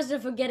 You guys are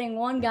forgetting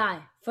one guy,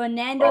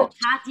 Fernando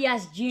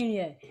Tatis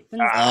Jr.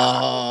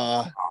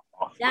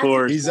 Of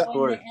course. He's in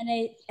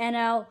the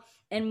NL,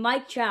 and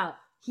Mike Trout.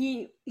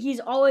 He's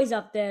always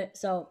up there.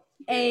 So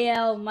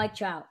AL Mike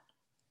Trout.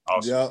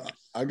 Awesome. Yeah,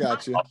 I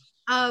got you.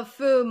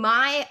 For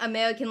my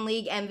American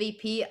League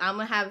MVP, I'm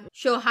gonna have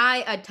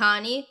Shohei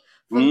Ohtani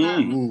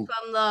from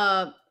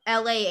the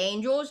LA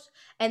Angels,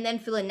 and then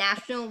for the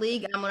National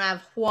League, I'm gonna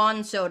have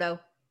Juan Soto.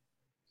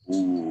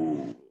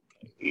 Ooh.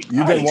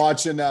 You've been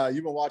watching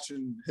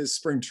his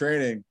spring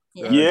training.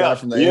 Yeah,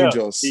 from the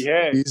Angels.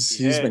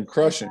 He's been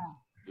crushing.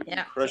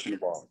 Yeah. Crushing the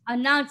ball.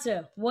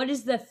 Announcer, what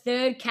is the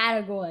third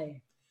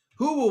category?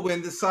 Who will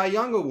win the Cy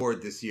Young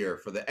Award this year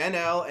for the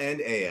NL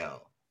and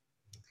AL?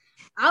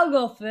 I'll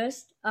go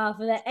first. For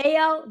the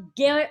AL,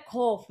 Garrett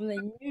Cole from the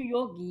New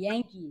York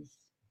Yankees.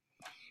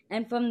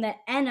 And from the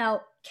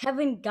NL,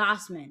 Kevin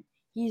Gausman.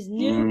 He's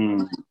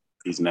new.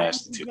 He's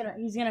nasty too.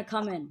 He's gonna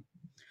come in.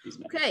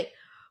 Okay.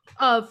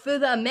 For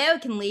the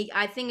American League,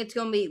 I think it's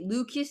gonna be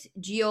Lucas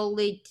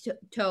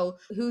Giolito,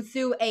 who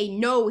threw a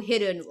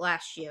no-hitter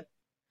last year.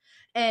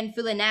 And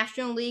for the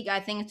National League, I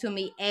think it's going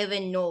to be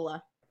Aaron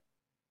Nola.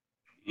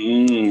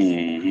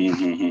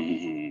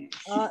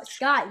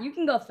 Scott, you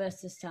can go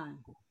first this time.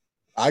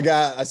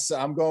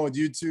 I'm going with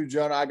you too,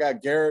 Jonah. I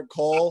got Garrett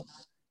Cole.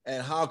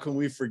 And how can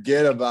we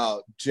forget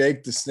about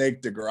Jake the Snake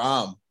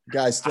DeGrom?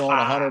 Guy's throwing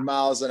 100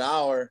 miles an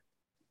hour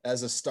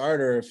as a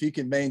starter. If he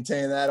can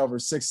maintain that over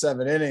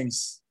 6-7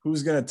 innings,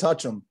 who's going to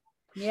touch him?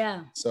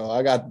 Yeah.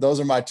 So those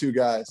are my two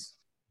guys.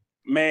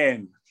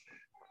 Man.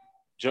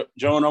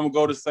 Joan, I'm going to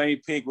go the same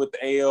pick with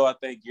the AL. I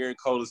think Garrett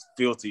Cole is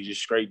filthy,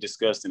 just straight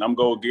disgusting. I'm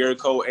going with Garrett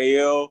Cole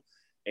AL,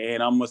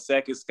 and I'm going to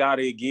second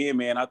Scotty again,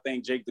 man. I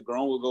think Jake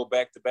DeGrom will go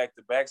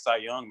back-to-back Cy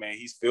Young, man.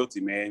 He's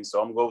filthy, man.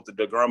 So I'm going to go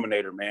with the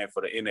DeGrominator, man,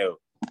 for the NL.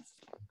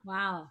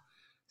 Wow.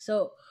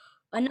 So,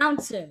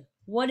 announcer,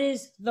 what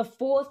is the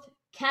fourth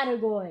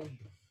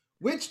category?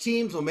 Which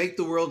teams will make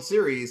the World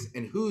Series,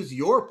 and who's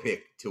your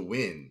pick to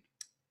win?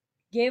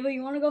 Gabriel,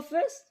 you want to go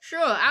first? Sure,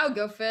 I'll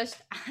go first.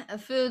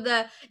 For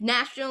the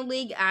National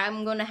League,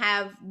 I'm going to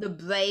have the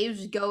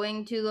Braves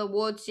going to the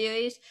World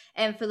Series.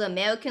 And for the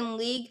American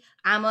League,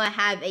 I'm going to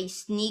have a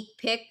sneak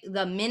pick,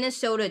 the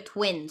Minnesota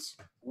Twins.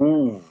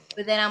 Ooh.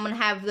 But then I'm going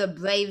to have the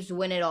Braves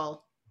win it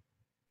all.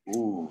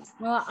 Ooh.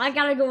 Well, I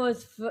got to go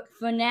with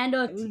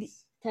Fernando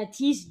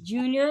Tatis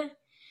Jr.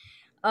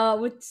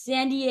 With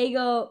San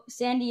Diego,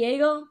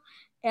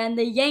 and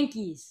the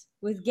Yankees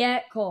with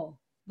Garrett Cole.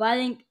 But I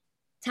think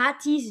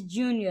Tatis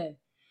Jr.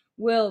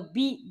 will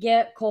beat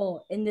Garrett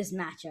Cole in this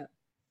matchup.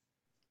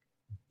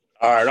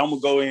 All right, I'm going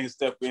to go in and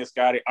step in,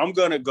 Scotty. I'm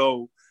going to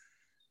go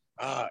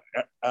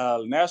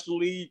National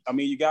League. I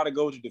mean, you got to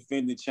go to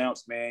defending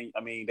champs, man.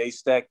 I mean, they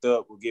stacked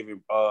up with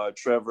giving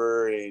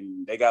Trevor,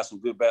 and they got some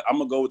good bats. I'm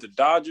going to go with the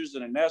Dodgers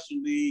in the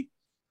National League.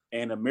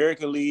 And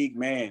American League,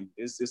 man,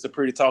 it's a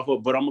pretty tough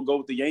one, but I'm going to go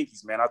with the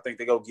Yankees, man. I think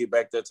they're going to get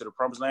back there to the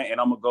promised land,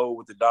 and I'm going to go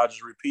with the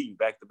Dodgers repeating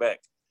back-to-back.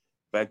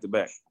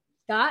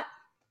 Scott?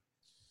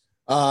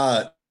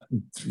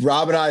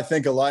 Rob and I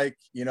think alike.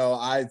 You know,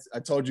 I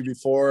told you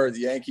before, the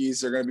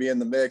Yankees are going to be in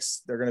the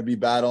mix. They're going to be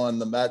battling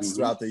the Mets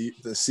throughout the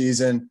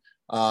season.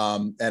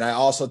 And I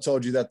also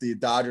told you that the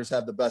Dodgers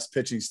have the best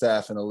pitching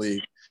staff in the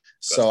league.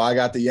 So I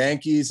got the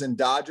Yankees and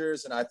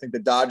Dodgers, and I think the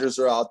Dodgers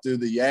will outdo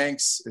the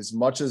Yanks. As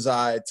much as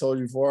I told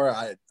you before,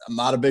 I'm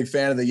not a big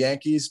fan of the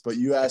Yankees, but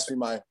you asked me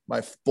my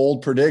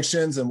bold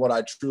predictions and what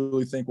I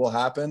truly think will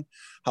happen.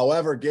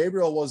 However,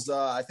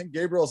 I think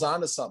Gabriel's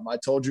onto something. I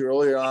told you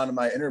earlier on in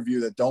my interview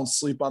that don't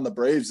sleep on the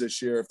Braves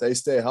this year. If they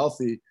stay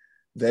healthy,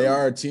 they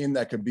are a team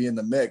that could be in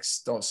the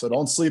mix. So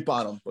don't sleep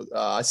on them. But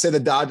I say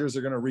the Dodgers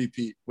are going to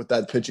repeat with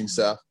that pitching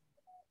staff.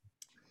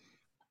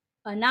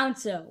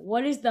 Announcer,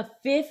 what is the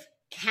fifth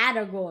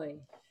category?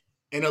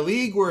 In a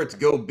league where it's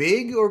go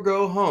big or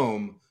go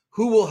home,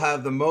 who will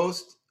have the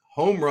most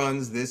home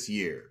runs this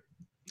year?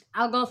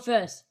 I'll go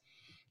first.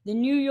 The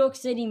New York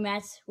City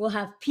Mets will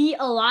have Pete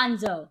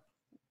Alonso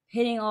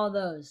hitting all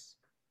those.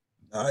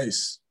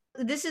 Nice.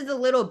 This is a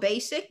little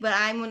basic, but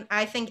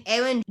I think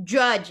Aaron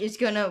Judge is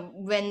going to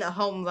win the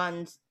home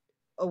runs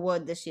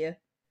award this year.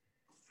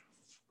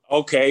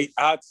 Okay,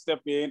 I'd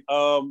step in.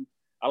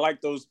 I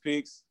like those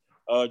picks,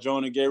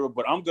 Jonah and Gabriel,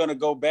 but I'm going to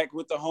go back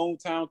with the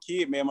hometown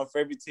kid, man. My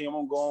favorite team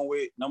I'm going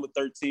with, number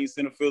 13,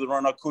 center fielder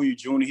Ronald Acuna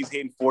Jr. He's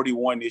hitting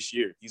 41 this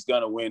year. He's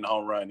going to win the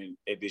home run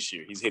this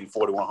year. He's hitting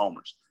 41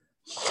 homers.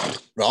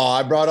 Oh,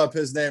 I brought up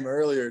his name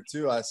earlier,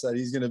 too. I said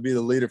he's going to be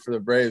the leader for the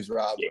Braves,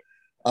 Rob. Yeah.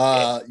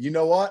 You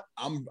know what?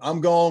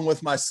 I'm going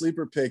with my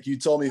sleeper pick. You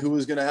told me who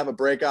was going to have a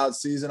breakout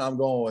season. I'm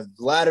going with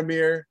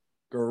Vladimir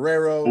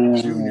Guerrero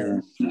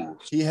Jr.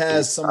 He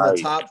has some of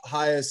the top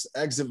highest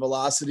exit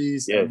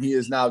velocities, and he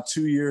is now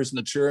 2 years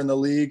mature in the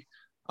league.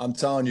 I'm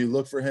telling you,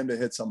 look for him to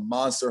hit some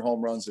monster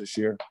home runs this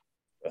year.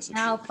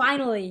 Now,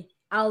 finally,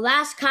 our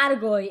last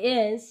category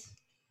is...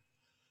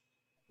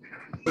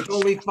 With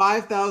only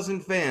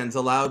 5,000 fans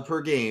allowed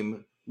per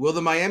game, will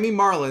the Miami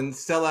Marlins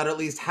sell out at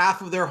least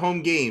half of their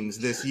home games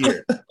this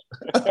year?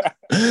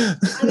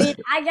 I mean,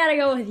 I gotta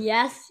go with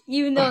yes,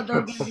 even though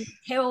they're gonna be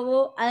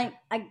terrible. I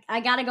think I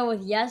gotta go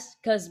with yes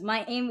because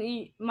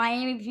Miami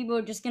people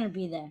are just gonna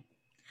be there.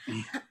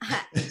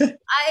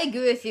 I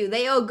agree with you.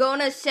 They are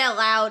gonna sell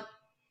out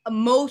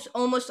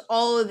almost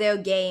all of their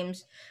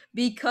games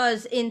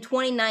because in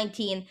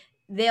 2019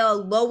 their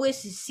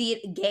lowest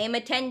seat game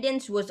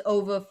attendance was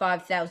over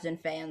 5,000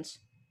 fans.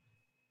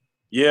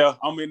 Yeah,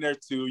 I'm in there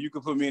too. You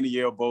can put me in the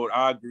Yale boat.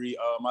 I agree.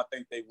 I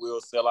think they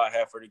will sell out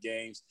half of the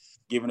games,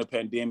 given the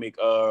pandemic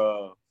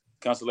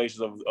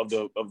cancellations of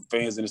the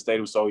fans in the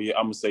stadium. So yeah,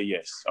 I'm gonna say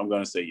yes. I'm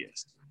gonna say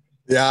yes.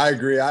 Yeah, I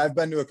agree. I've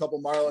been to a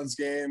couple Marlins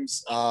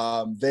games.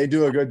 They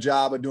do a good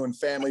job of doing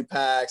family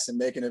packs and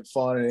making it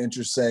fun and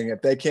interesting.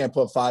 If they can't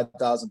put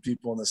 5,000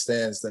 people in the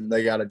stands, then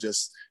they got to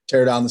just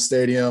tear down the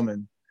stadium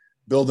and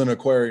build an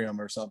aquarium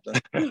or something.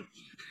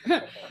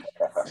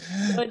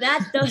 But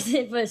that does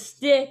it for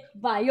Stick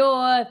by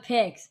Your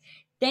Picks.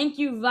 Thank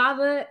you,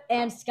 Robert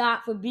and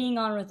Scott, for being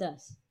on with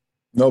us.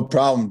 No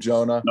problem,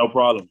 Jonah. No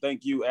problem.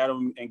 Thank you,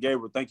 Adam and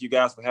Gabriel. Thank you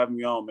guys for having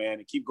me on, man.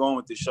 And keep going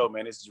with this show,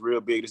 man. This is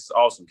real big. This is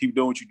awesome. Keep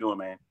doing what you're doing,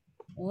 man.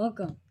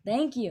 Welcome.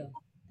 Thank you.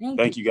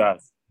 Thank you,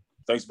 guys.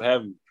 Thanks for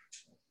having me.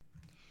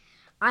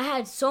 I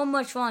had so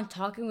much fun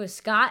talking with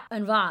Scott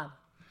and Rob.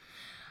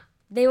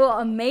 They were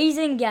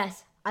amazing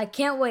guests. I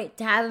can't wait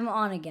to have them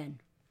on again.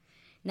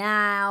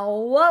 Now,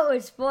 what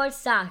would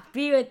Sports Talk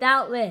be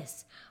without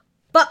lists?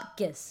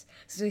 Bupkis.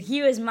 So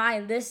here is my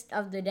list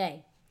of the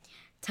day.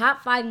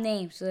 Top 5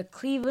 names for the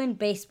Cleveland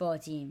baseball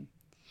team.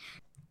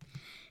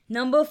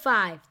 Number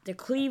 5, the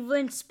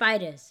Cleveland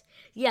Spiders.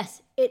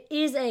 Yes, it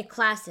is a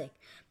classic,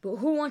 but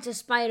who wants a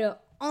spider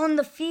on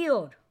the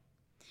field?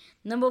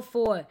 Number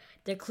 4,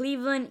 the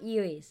Cleveland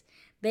Eries.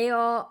 They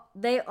are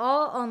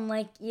on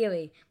Lake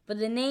Erie, but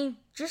the name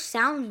just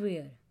sounds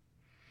weird.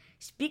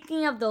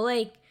 Speaking of the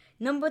lake,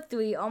 number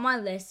 3 on my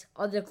list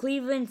are the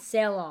Cleveland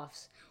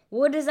Sail-Offs.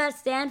 What does that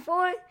stand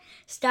for?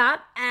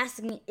 Stop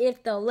asking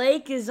if the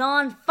lake is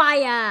on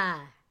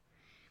fire.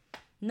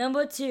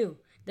 Number 2,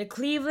 the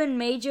Cleveland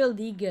Major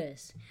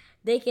Leaguers.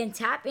 they can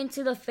tap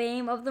into the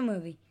fame of the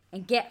movie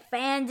and get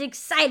fans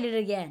excited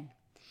again.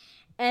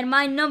 And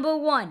my number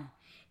 1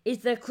 is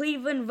the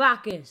Cleveland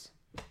Rockers.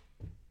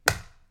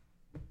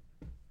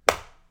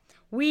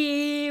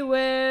 We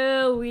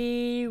will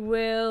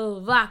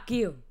rock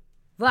you.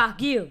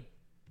 Rock you.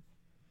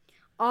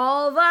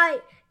 All right,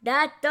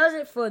 that does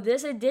it for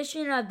this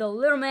edition of the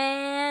Little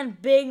Man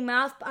Big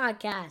Mouth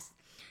podcast.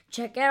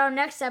 Check out our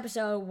next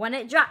episode when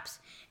it drops.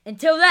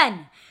 Until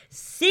then,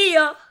 see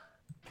ya!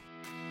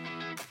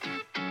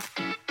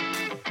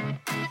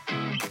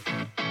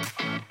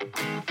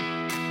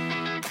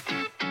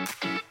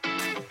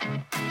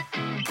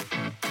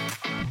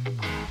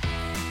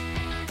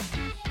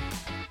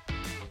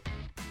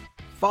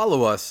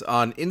 Follow us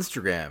on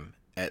Instagram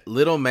at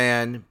Little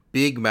Man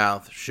Big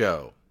Mouth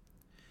Show.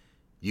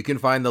 You can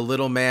find the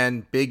Little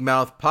Man Big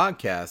Mouth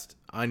podcast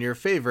on your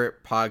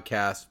favorite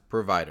podcast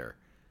provider.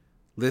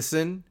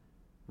 Listen,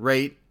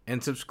 rate,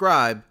 and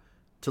subscribe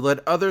to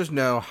let others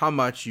know how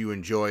much you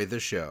enjoy the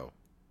show.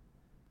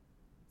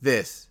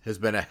 This has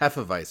been a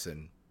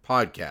Hefeweizen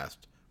podcast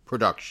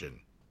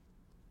production.